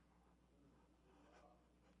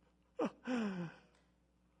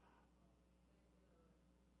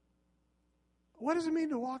 What does it mean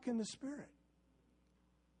to walk in the Spirit?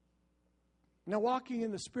 Now, walking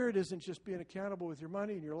in the Spirit isn't just being accountable with your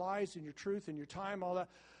money and your lies and your truth and your time, all that.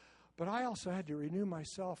 But I also had to renew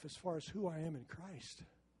myself as far as who I am in Christ.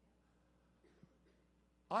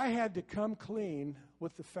 I had to come clean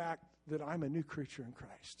with the fact that I'm a new creature in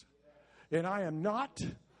Christ. And I am not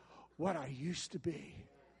what I used to be.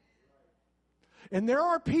 And there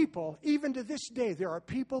are people, even to this day, there are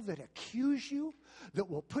people that accuse you, that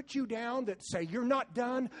will put you down, that say you're not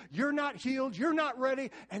done, you're not healed, you're not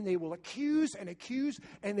ready, and they will accuse,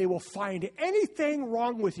 and they will find anything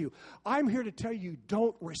wrong with you. I'm here to tell you,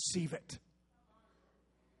 don't receive it.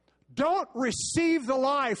 Don't receive the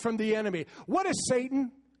lie from the enemy. What is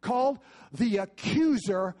Satan called? The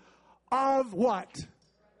accuser of what?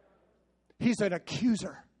 He's an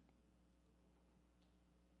accuser.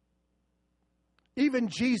 Even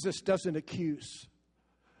Jesus doesn't accuse.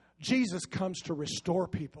 Jesus comes to restore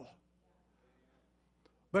people.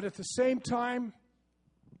 But at the same time,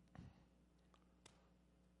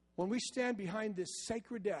 when we stand behind this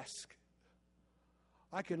sacred desk,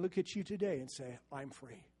 I can look at you today and say, I'm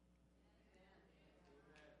free.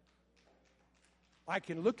 I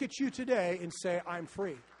can look at you today and say, I'm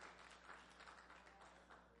free.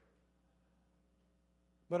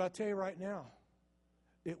 But I'll tell you right now,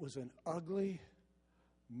 it was an ugly,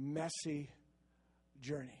 messy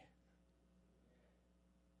journey.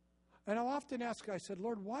 And I'll often ask, I said,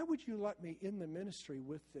 Lord, why would you let me in the ministry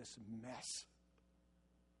with this mess?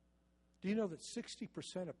 Do you know that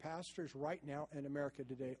 60% of pastors right now in America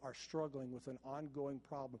today are struggling with an ongoing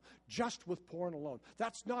problem just with porn alone?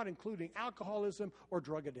 That's not including alcoholism or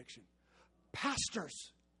drug addiction.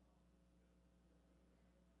 Pastors.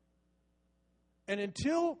 And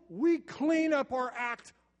until we clean up our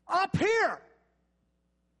act up here,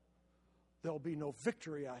 there'll be no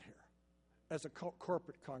victory out here. as a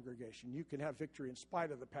corporate congregation. You can have victory in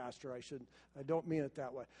spite of the pastor. I don't mean it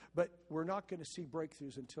that way. But we're not going to see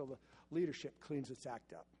breakthroughs until the leadership cleans its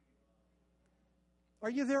act up. Are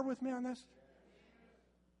you there with me on this?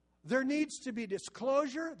 There needs to be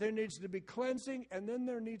disclosure, there needs to be cleansing, and then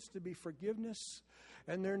there needs to be forgiveness,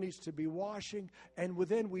 and there needs to be washing, and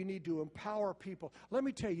within we need to empower people. Let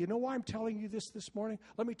me tell you, you know why I'm telling you this morning?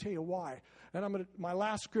 Let me tell you why. And my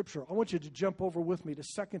last scripture, I want you to jump over with me to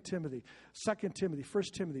 2 Timothy, 1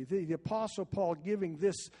 Timothy. The Apostle Paul giving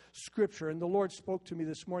this scripture, and the Lord spoke to me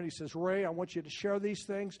this morning. He says, Ray, I want you to share these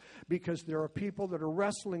things because there are people that are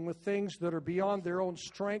wrestling with things that are beyond their own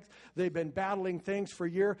strength. They've been battling things for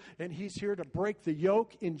years, and he's here to break the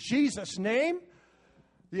yoke in Jesus' name.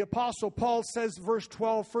 The Apostle Paul says, verse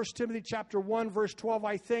 12, 1 Timothy chapter 1, verse 12,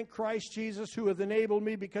 I thank Christ Jesus who hath enabled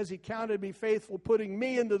me because he counted me faithful, putting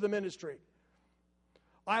me into the ministry.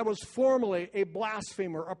 I was formerly a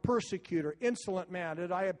blasphemer, a persecutor, insolent man,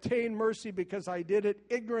 and I obtained mercy because I did it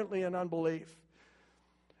ignorantly in unbelief.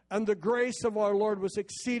 And the grace of our Lord was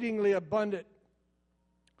exceedingly abundant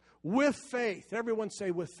with faith. Everyone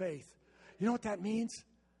say with faith. You know what that means?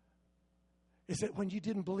 Is that when you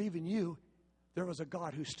didn't believe in you, there was a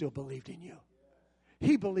God who still believed in you.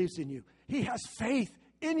 He believes in you. He has faith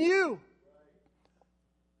in you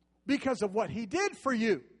because of what he did for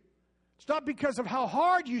you. It's not because of how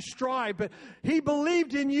hard you strive, but he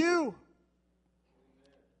believed in you.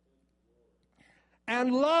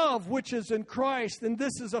 And love which is in Christ, and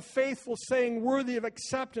this is a faithful saying worthy of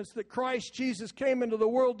acceptance, that Christ Jesus came into the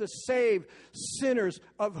world to save sinners,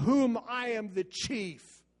 of whom I am the chief.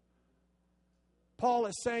 Paul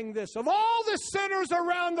is saying this, of all the sinners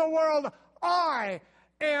around the world, I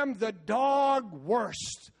am the dog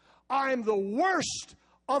worst. I'm the worst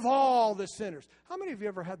of all the sinners. How many of you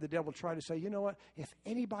ever had the devil try to say, you know what, if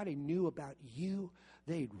anybody knew about you,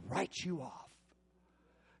 they'd write you off?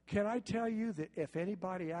 Can I tell you that if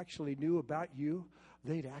anybody actually knew about you,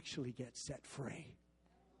 they'd actually get set free?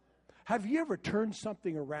 Have you ever turned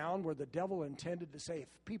something around where the devil intended to say,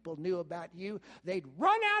 if people knew about you, they'd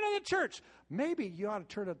run out of the church? Maybe you ought to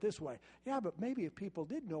turn it this way. Yeah, but maybe if people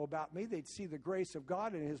did know about me, they'd see the grace of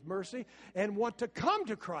God and his mercy and want to come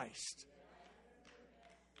to Christ.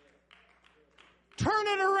 Turn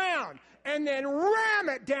it around and then ram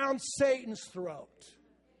it down Satan's throat.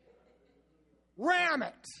 Ram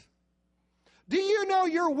it. Do you know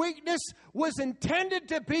your weakness was intended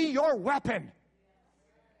to be your weapon?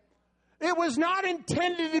 It was not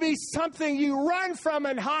intended to be something you run from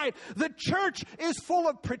and hide. The church is full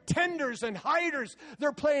of pretenders and hiders.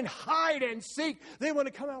 They're playing hide and seek. They want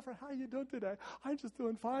to come out for, how you doing today? I'm just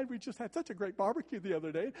doing fine. We just had such a great barbecue the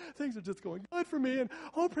other day. Things are just going good for me. And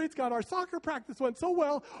oh, praise God, our soccer practice went so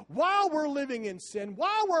well. While we're living in sin,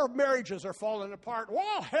 while our marriages are falling apart,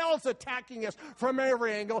 while hell's attacking us from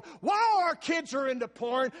every angle, while our kids are into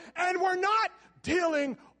porn, and we're not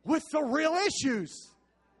dealing with the real issues.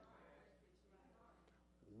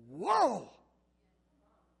 Whoa!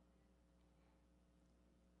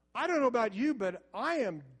 I don't know about you, but I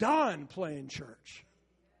am done playing church.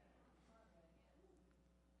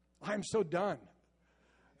 I'm so done.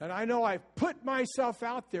 And I know I've put myself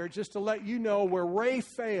out there just to let you know where Ray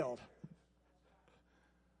failed.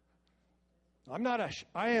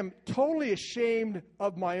 I am totally ashamed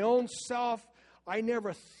of my own self. I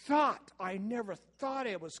never thought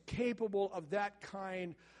I was capable of that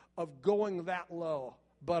kind of going that low.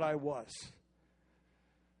 But I was.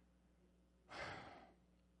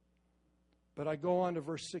 But I go on to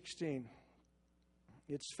verse 16.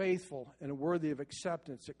 It's faithful and worthy of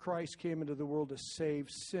acceptance that Christ came into the world to save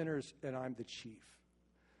sinners, and I'm the chief.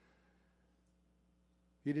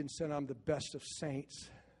 He didn't say I'm the best of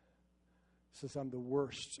saints. He says I'm the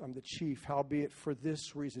worst. I'm the chief. Howbeit for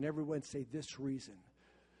this reason. Everyone say this reason.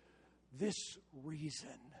 This reason.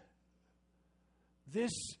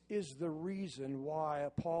 This is the reason why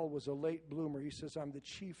Paul was a late bloomer. He says, I'm the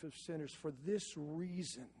chief of sinners. For this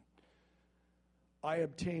reason, I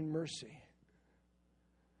obtained mercy,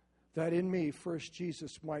 that in me first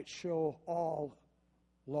Jesus might show all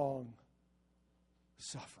long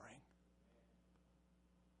suffering.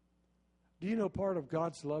 Do you know part of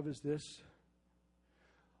God's love is this?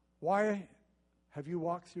 Why have you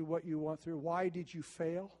walked through what you went through? Why did you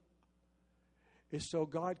fail? It's so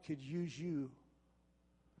God could use you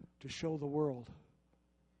to show the world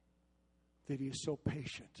that he is so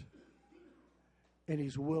patient and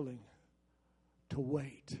he's willing to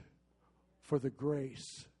wait for the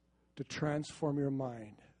grace to transform your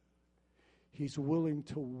mind. He's willing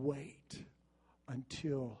to wait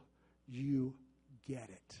until you get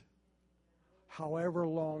it. However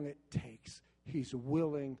long it takes, he's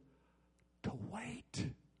willing to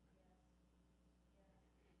wait.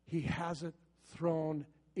 He hasn't thrown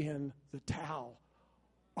in the towel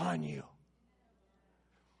on you.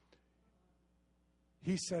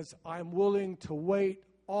 He says, I'm willing to wait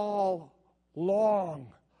all long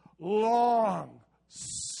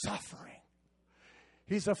suffering.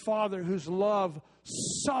 He's a Father whose love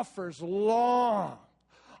suffers long.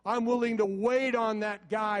 I'm willing to wait on that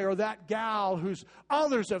guy or that gal whose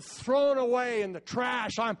others have thrown away in the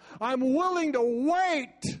trash. I'm willing to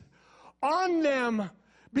wait on them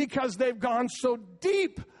because they've gone so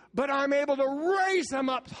deep, but I'm able to raise them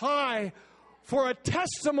up high for a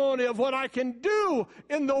testimony of what I can do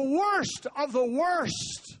in the worst of the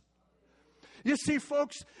worst. You see,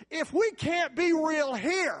 folks, if we can't be real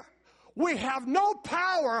here, we have no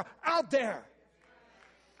power out there.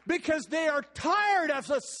 Because they are tired of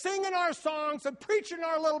us singing our songs and preaching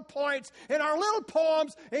our little points and our little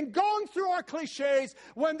poems and going through our cliches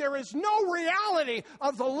when there is no reality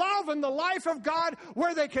of the love and the life of God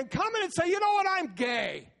where they can come in and say, you know what, I'm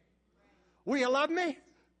gay. Will you love me?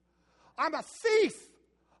 I'm a thief.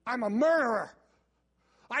 I'm a murderer.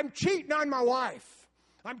 I'm cheating on my wife.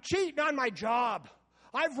 I'm cheating on my job.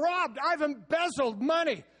 I've robbed. I've embezzled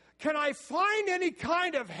money. Can I find any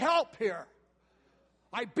kind of help here?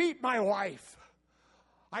 I beat my wife.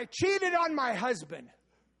 I cheated on my husband.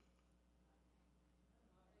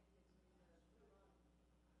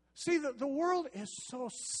 See, the world is so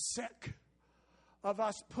sick of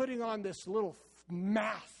us putting on this little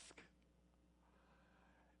mask,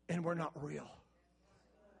 and we're not real.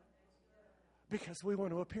 Because we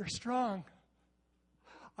want to appear strong.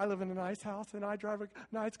 I live in a nice house, and I drive a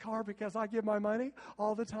nice car because I give my money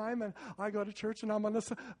all the time, and I go to church, and I'm on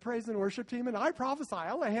the praise and worship team, and I prophesy.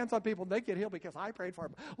 I lay hands on people, and they get healed because I prayed for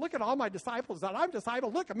them. Look at all my disciples that I'm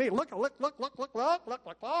discipled. Look at me. Look at me.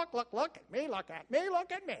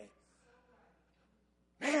 Look at me.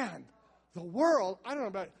 Man, the world, I don't know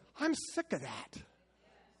about it. I'm sick of that.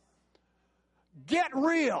 Get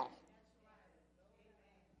real.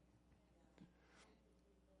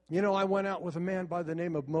 You know, I went out with a man by the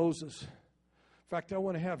name of Moses. In fact, I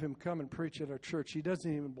want to have him come and preach at our church. He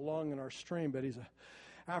doesn't even belong in our stream, but he's an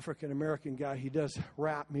African-American guy. He does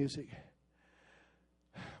rap music.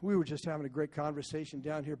 We were just having a great conversation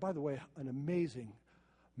down here. By the way, an amazing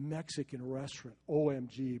Mexican restaurant,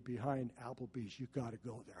 OMG, behind Applebee's. You got to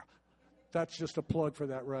go there. That's just a plug for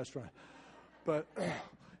that restaurant. But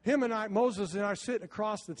him and I, Moses and I, are sitting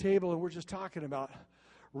across the table, and we're just talking about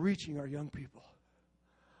reaching our young people.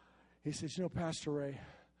 He says, you know, Pastor Ray,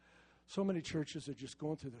 so many churches are just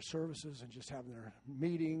going through their services and just having their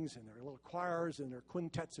meetings and their little choirs and their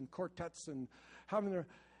quintets and quartets and having their...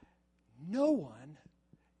 No one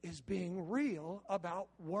is being real about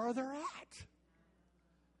where they're at.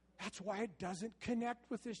 That's why it doesn't connect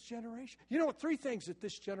with this generation. You know what? 3 things that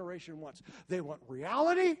this generation wants. They want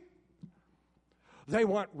reality. They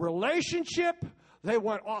want relationship. They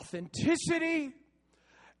want authenticity.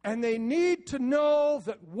 And they need to know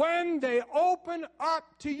that when they open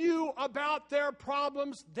up to you about their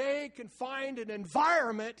problems, they can find an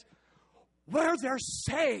environment where they're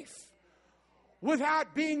safe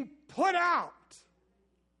without being put out.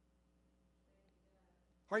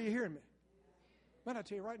 Are you hearing me? Man, I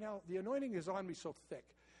tell you right now, the anointing is on me so thick.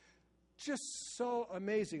 Just so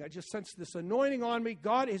amazing. I just sense this anointing on me.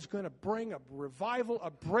 God is going to bring a revival,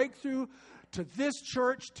 a breakthrough to this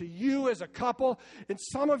church, to you as a couple. And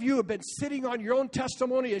some of you have been sitting on your own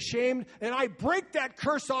testimony ashamed, and I break that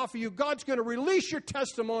curse off of you. God's going to release your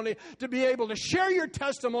testimony to be able to share your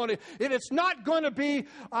testimony. And it's not going to be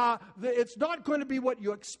what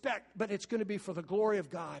you expect, but it's going to be for the glory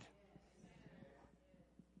of God.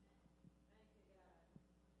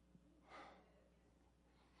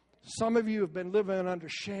 Some of you have been living under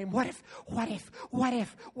shame. What if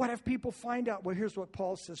people find out? Well, here's what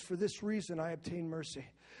Paul says. For this reason I obtain mercy,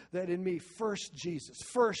 that in me first Jesus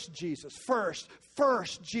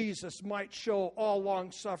might show all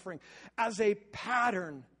long suffering as a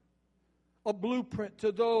pattern, a blueprint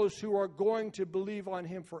to those who are going to believe on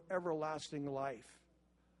him for everlasting life.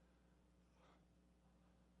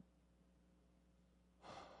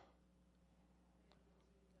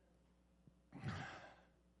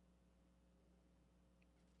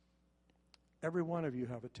 Every one of you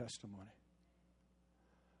have a testimony.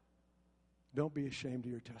 Don't be ashamed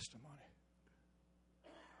of your testimony.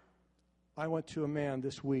 I went to a man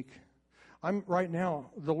this week. Right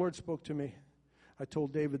now, the Lord spoke to me. I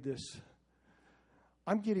told David this.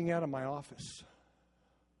 I'm getting out of my office.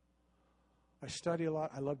 I study a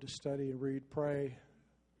lot. I love to study and read, pray,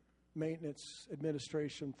 maintenance,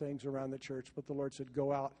 administration, things around the church. But the Lord said,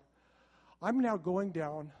 go out. I'm now going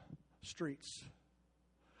down streets.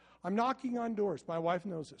 I'm knocking on doors. My wife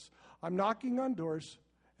knows this. I'm knocking on doors,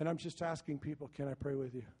 and I'm just asking people, can I pray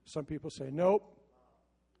with you? Some people say, nope.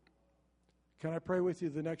 Can I pray with you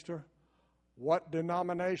the next door? What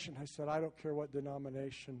denomination? I said, I don't care what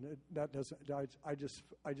denomination. That doesn't. I just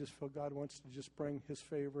feel God wants to just bring His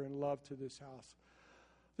favor and love to this house.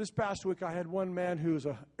 This past week, I had one man who's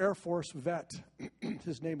an Air Force vet.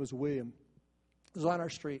 His name was William. He was on our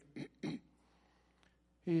street.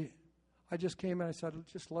 I just came and I said, I'd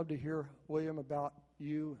just love to hear, William, about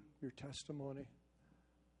you, your testimony.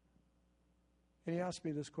 And he asked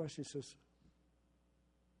me this question. He says,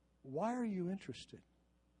 why are you interested?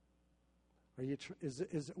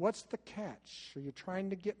 What's the catch? Are you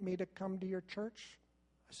trying to get me to come to your church?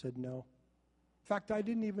 I said, no. In fact, I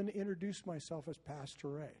didn't even introduce myself as Pastor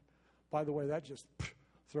Ray. By the way, that just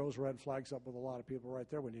throws red flags up with a lot of people right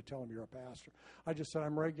there when you tell them you're a pastor. I just said,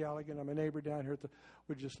 I'm Ray Galligan. I'm a neighbor down here.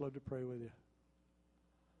 We'd just love to pray with you.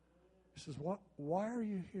 He says, why are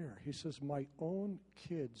you here? He says, my own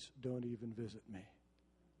kids don't even visit me.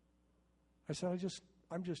 I said,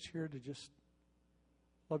 I'm just here to just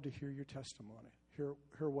love to hear your testimony, hear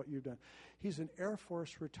what you've done. He's an Air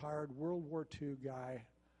Force retired World War II guy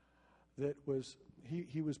that was,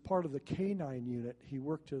 he was part of the K-9 unit. He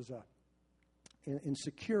worked as in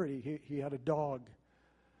security. He had a dog,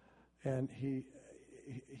 and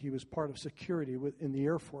he was part of security in the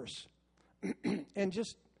Air Force. And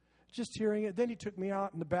just hearing it, then he took me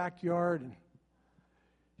out in the backyard, and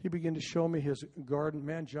he began to show me his garden.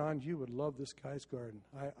 Man, John, you would love this guy's garden.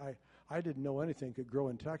 I didn't know anything could grow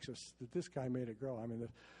in Texas, that this guy made it grow. I mean,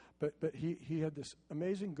 but he had this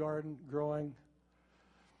amazing garden growing.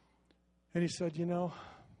 And he said,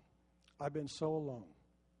 I've been so alone.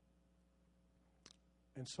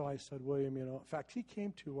 And so I said, William, in fact, he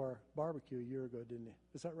came to our barbecue a year ago, didn't he?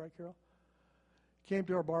 Is that right, Carol? Came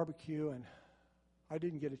to our barbecue, and I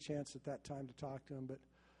didn't get a chance at that time to talk to him,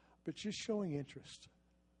 but just showing interest,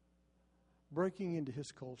 breaking into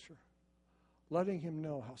his culture, letting him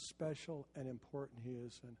know how special and important he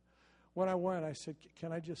is. And when I went, I said,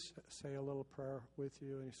 can I just say a little prayer with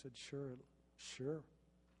you? And he said, sure,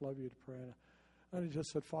 love you to pray. And he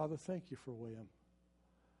just said, Father, thank you for William.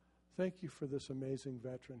 Thank you for this amazing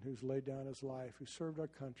veteran who's laid down his life, who served our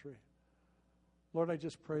country. Lord, I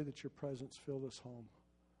just pray that your presence fill this home.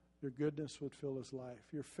 Your goodness would fill his life.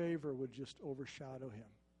 Your favor would just overshadow him.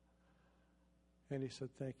 And he said,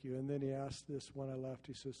 thank you. And then he asked this when I left.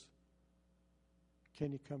 He says,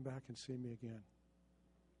 can you come back and see me again?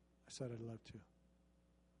 I said, I'd love to.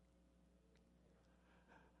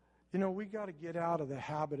 We got to get out of the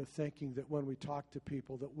habit of thinking that when we talk to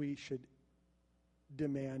people that we should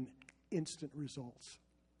demand instant results.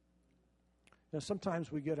 Now,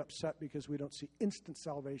 sometimes we get upset because we don't see instant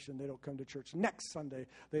salvation. They don't come to church. Next Sunday,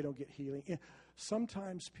 they don't get healing.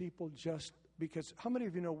 Sometimes people just, because how many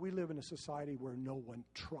of you know we live in a society where no one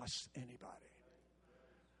trusts anybody?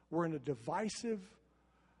 We're in a divisive,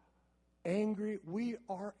 angry, we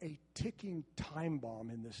are a ticking time bomb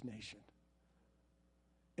in this nation.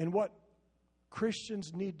 And what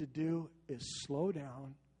Christians need to do is slow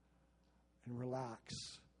down and relax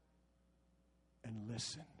and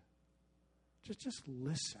listen. Just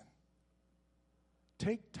listen.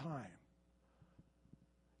 Take time.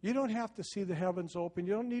 You don't have to see the heavens open.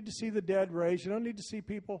 You don't need to see the dead raised. You don't need to see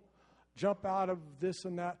people jump out of this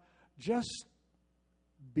and that. Just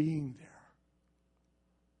being there.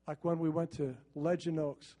 Like when we went to Legend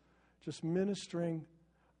Oaks, just ministering.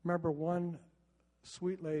 Remember one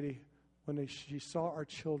sweet lady, when she saw our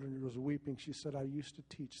children, was weeping. She said, I used to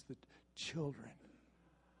teach the children.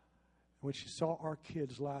 When she saw our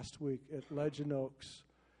kids last week at Legend Oaks,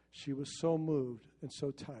 she was so moved and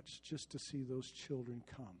so touched just to see those children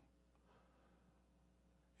come.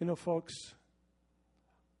 Folks,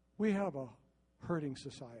 we have a hurting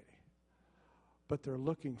society, but they're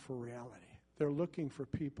looking for reality. They're looking for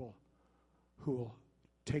people who will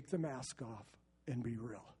take the mask off and be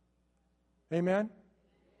real. Amen?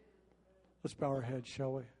 Let's bow our heads,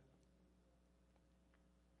 shall we?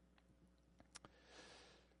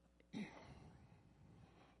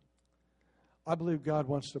 I believe God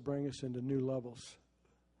wants to bring us into new levels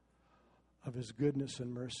of His goodness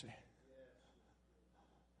and mercy.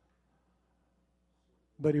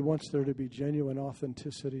 But He wants there to be genuine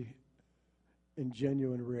authenticity and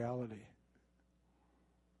genuine reality.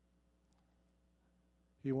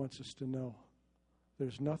 He wants us to know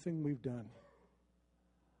there's nothing we've done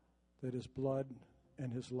that His blood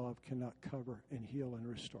and His love cannot cover and heal and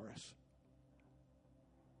restore us.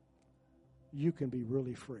 You can be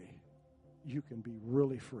really free. You can be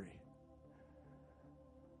really free.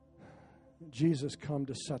 Jesus come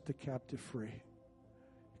to set the captive free.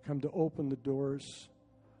 He come to open the doors,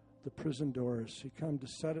 the prison doors. He come to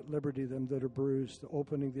set at liberty them that are bruised, to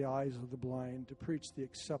opening the eyes of the blind, to preach the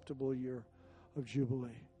acceptable year of Jubilee.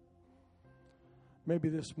 Maybe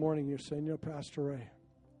this morning you're saying, Pastor Ray,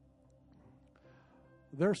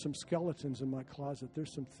 there are some skeletons in my closet.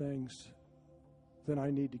 There's some things that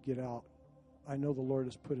I need to get out. I know the Lord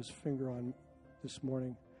has put his finger on this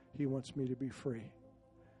morning. He wants me to be free.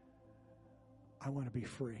 I want to be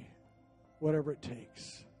free, whatever it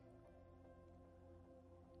takes.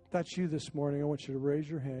 If that's you this morning, I want you to raise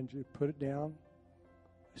your hand. You put it down.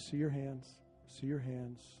 I see your hands. I see your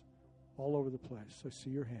hands all over the place. I see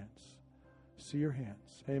your hands. I see your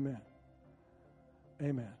hands. Amen.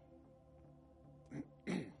 Amen.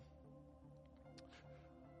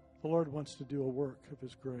 The Lord wants to do a work of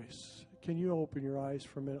his grace. Can you open your eyes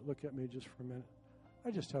for a minute? Look at me just for a minute.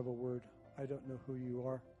 I just have a word. I don't know who you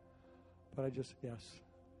are, but yes.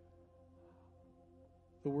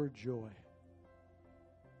 The word joy.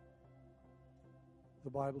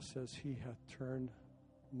 The Bible says he hath turned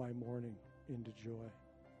my mourning into joy.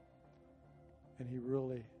 And he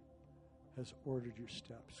really has ordered your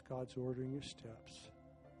steps. God's ordering your steps.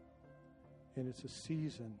 And it's a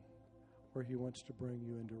season where he wants to bring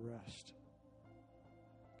you into rest.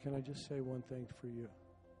 Can I just say one thing for you?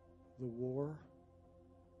 The war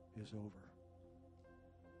is over.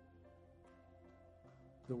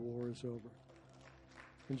 The war is over.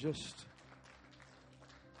 And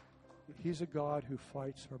he's a God who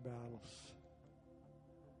fights our battles.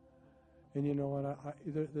 And you know what?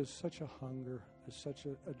 There's such a hunger. There's such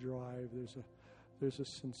a drive. There's a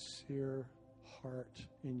sincere heart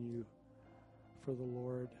in you for the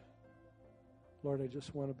Lord. Lord, I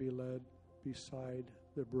just want to be led beside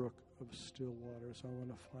the brook of still waters. I want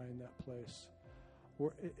to find that place.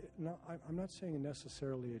 I'm not saying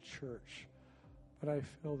necessarily a church, but I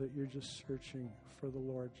feel that you're just searching for the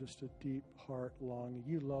Lord, just a deep heart longing.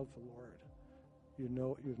 You love the Lord. You've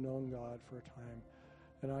known God for a time.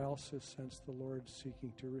 And I also sense the Lord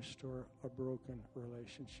seeking to restore a broken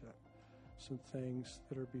relationship, some things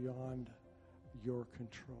that are beyond your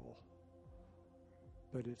control.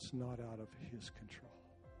 But it's not out of his control.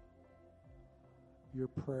 Your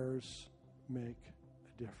prayers make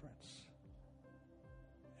a difference.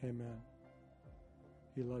 Amen.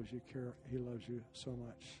 He loves you, he loves you so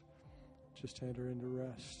much. Just enter into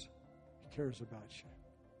rest. He cares about you.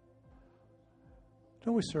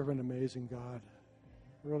 Don't we serve an amazing God?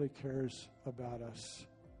 He really cares about us.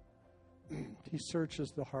 He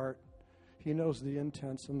searches the heart. He knows the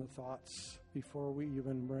intents and the thoughts before we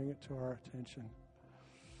even bring it to our attention.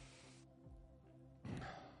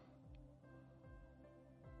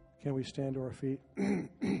 Can we stand to our feet?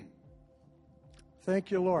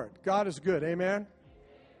 Thank you, Lord. God is good. Amen?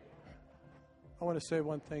 I want to say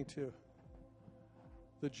one thing, too.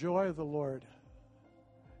 The joy of the Lord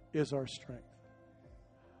is our strength.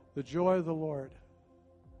 The joy of the Lord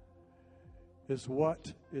is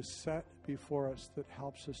what is set before us that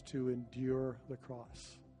helps us to endure the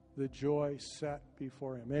cross. The joy set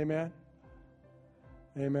before him. Amen?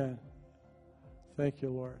 Amen. Thank you,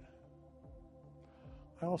 Lord.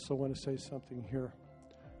 I also want to say something here.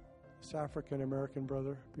 This African-American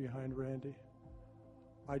brother behind Randy,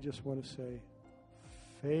 I just want to say,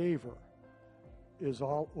 favor is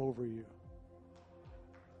all over you.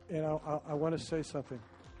 And I want to say something.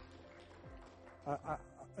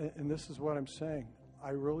 And this is what I'm saying.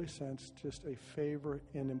 I really sense just a favor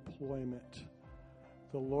in employment.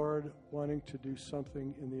 The Lord wanting to do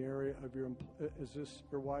something in the area of your is this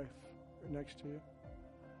your wife next to you?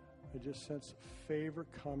 I just sense favor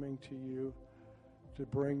coming to you to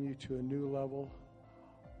bring you to a new level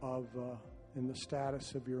of in the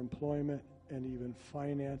status of your employment and even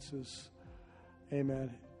finances. Amen.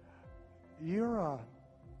 You're a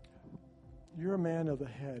man of the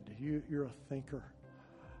head. You're a thinker,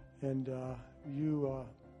 and you're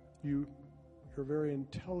a very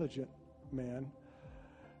intelligent man.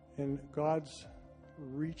 And God's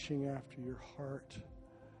reaching after your heart.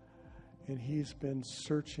 And he's been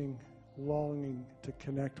searching, longing to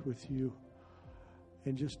connect with you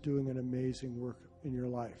and just doing an amazing work in your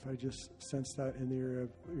life. I just sense that in the area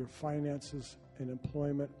of your finances and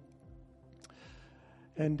employment.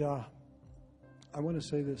 And I want to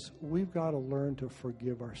say this. We've got to learn to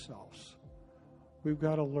forgive ourselves. We've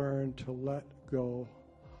got to learn to let go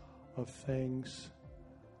of things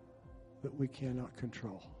that we cannot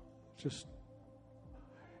control.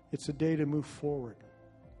 It's a day to move forward.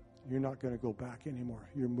 You're not going to go back anymore.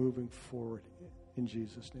 You're moving forward in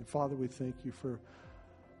Jesus' name. Father, we thank you for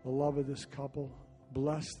the love of this couple.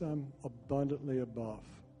 Bless them abundantly above.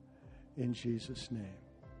 in Jesus' name.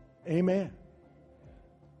 Amen.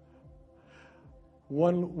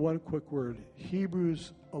 One quick word.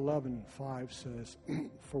 Hebrews 11:5 says,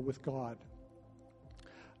 for with God,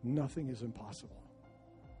 nothing is impossible.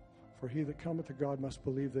 For he that cometh to God must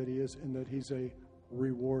believe that he is, and that he's a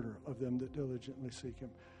rewarder of them that diligently seek him.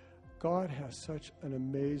 God has such an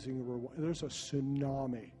amazing reward. There's a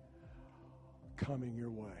tsunami coming your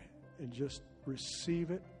way. And just receive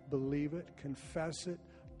it, believe it, confess it,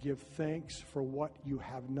 give thanks for what you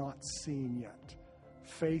have not seen yet.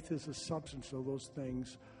 Faith is the substance of those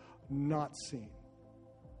things not seen.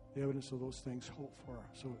 The evidence of those things hoped for.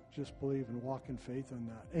 So just believe and walk in faith on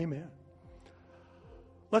that. Amen.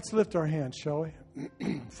 Let's lift our hands, shall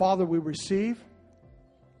we? Father, we receive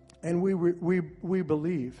and we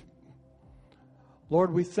believe.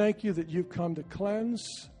 Lord, we thank you that you've come to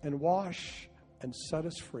cleanse and wash and set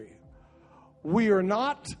us free. We are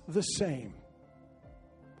not the same.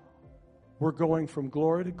 We're going from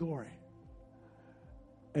glory to glory.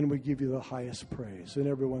 And we give you the highest praise. And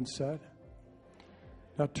everyone said?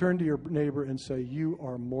 Now turn to your neighbor and say, you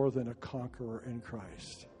are more than a conqueror in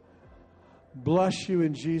Christ. Bless you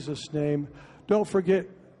in Jesus' name. Don't forget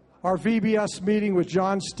our VBS meeting with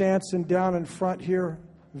John Stanson down in front here.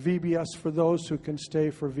 VBS for those who can stay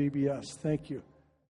for VBS. Thank you.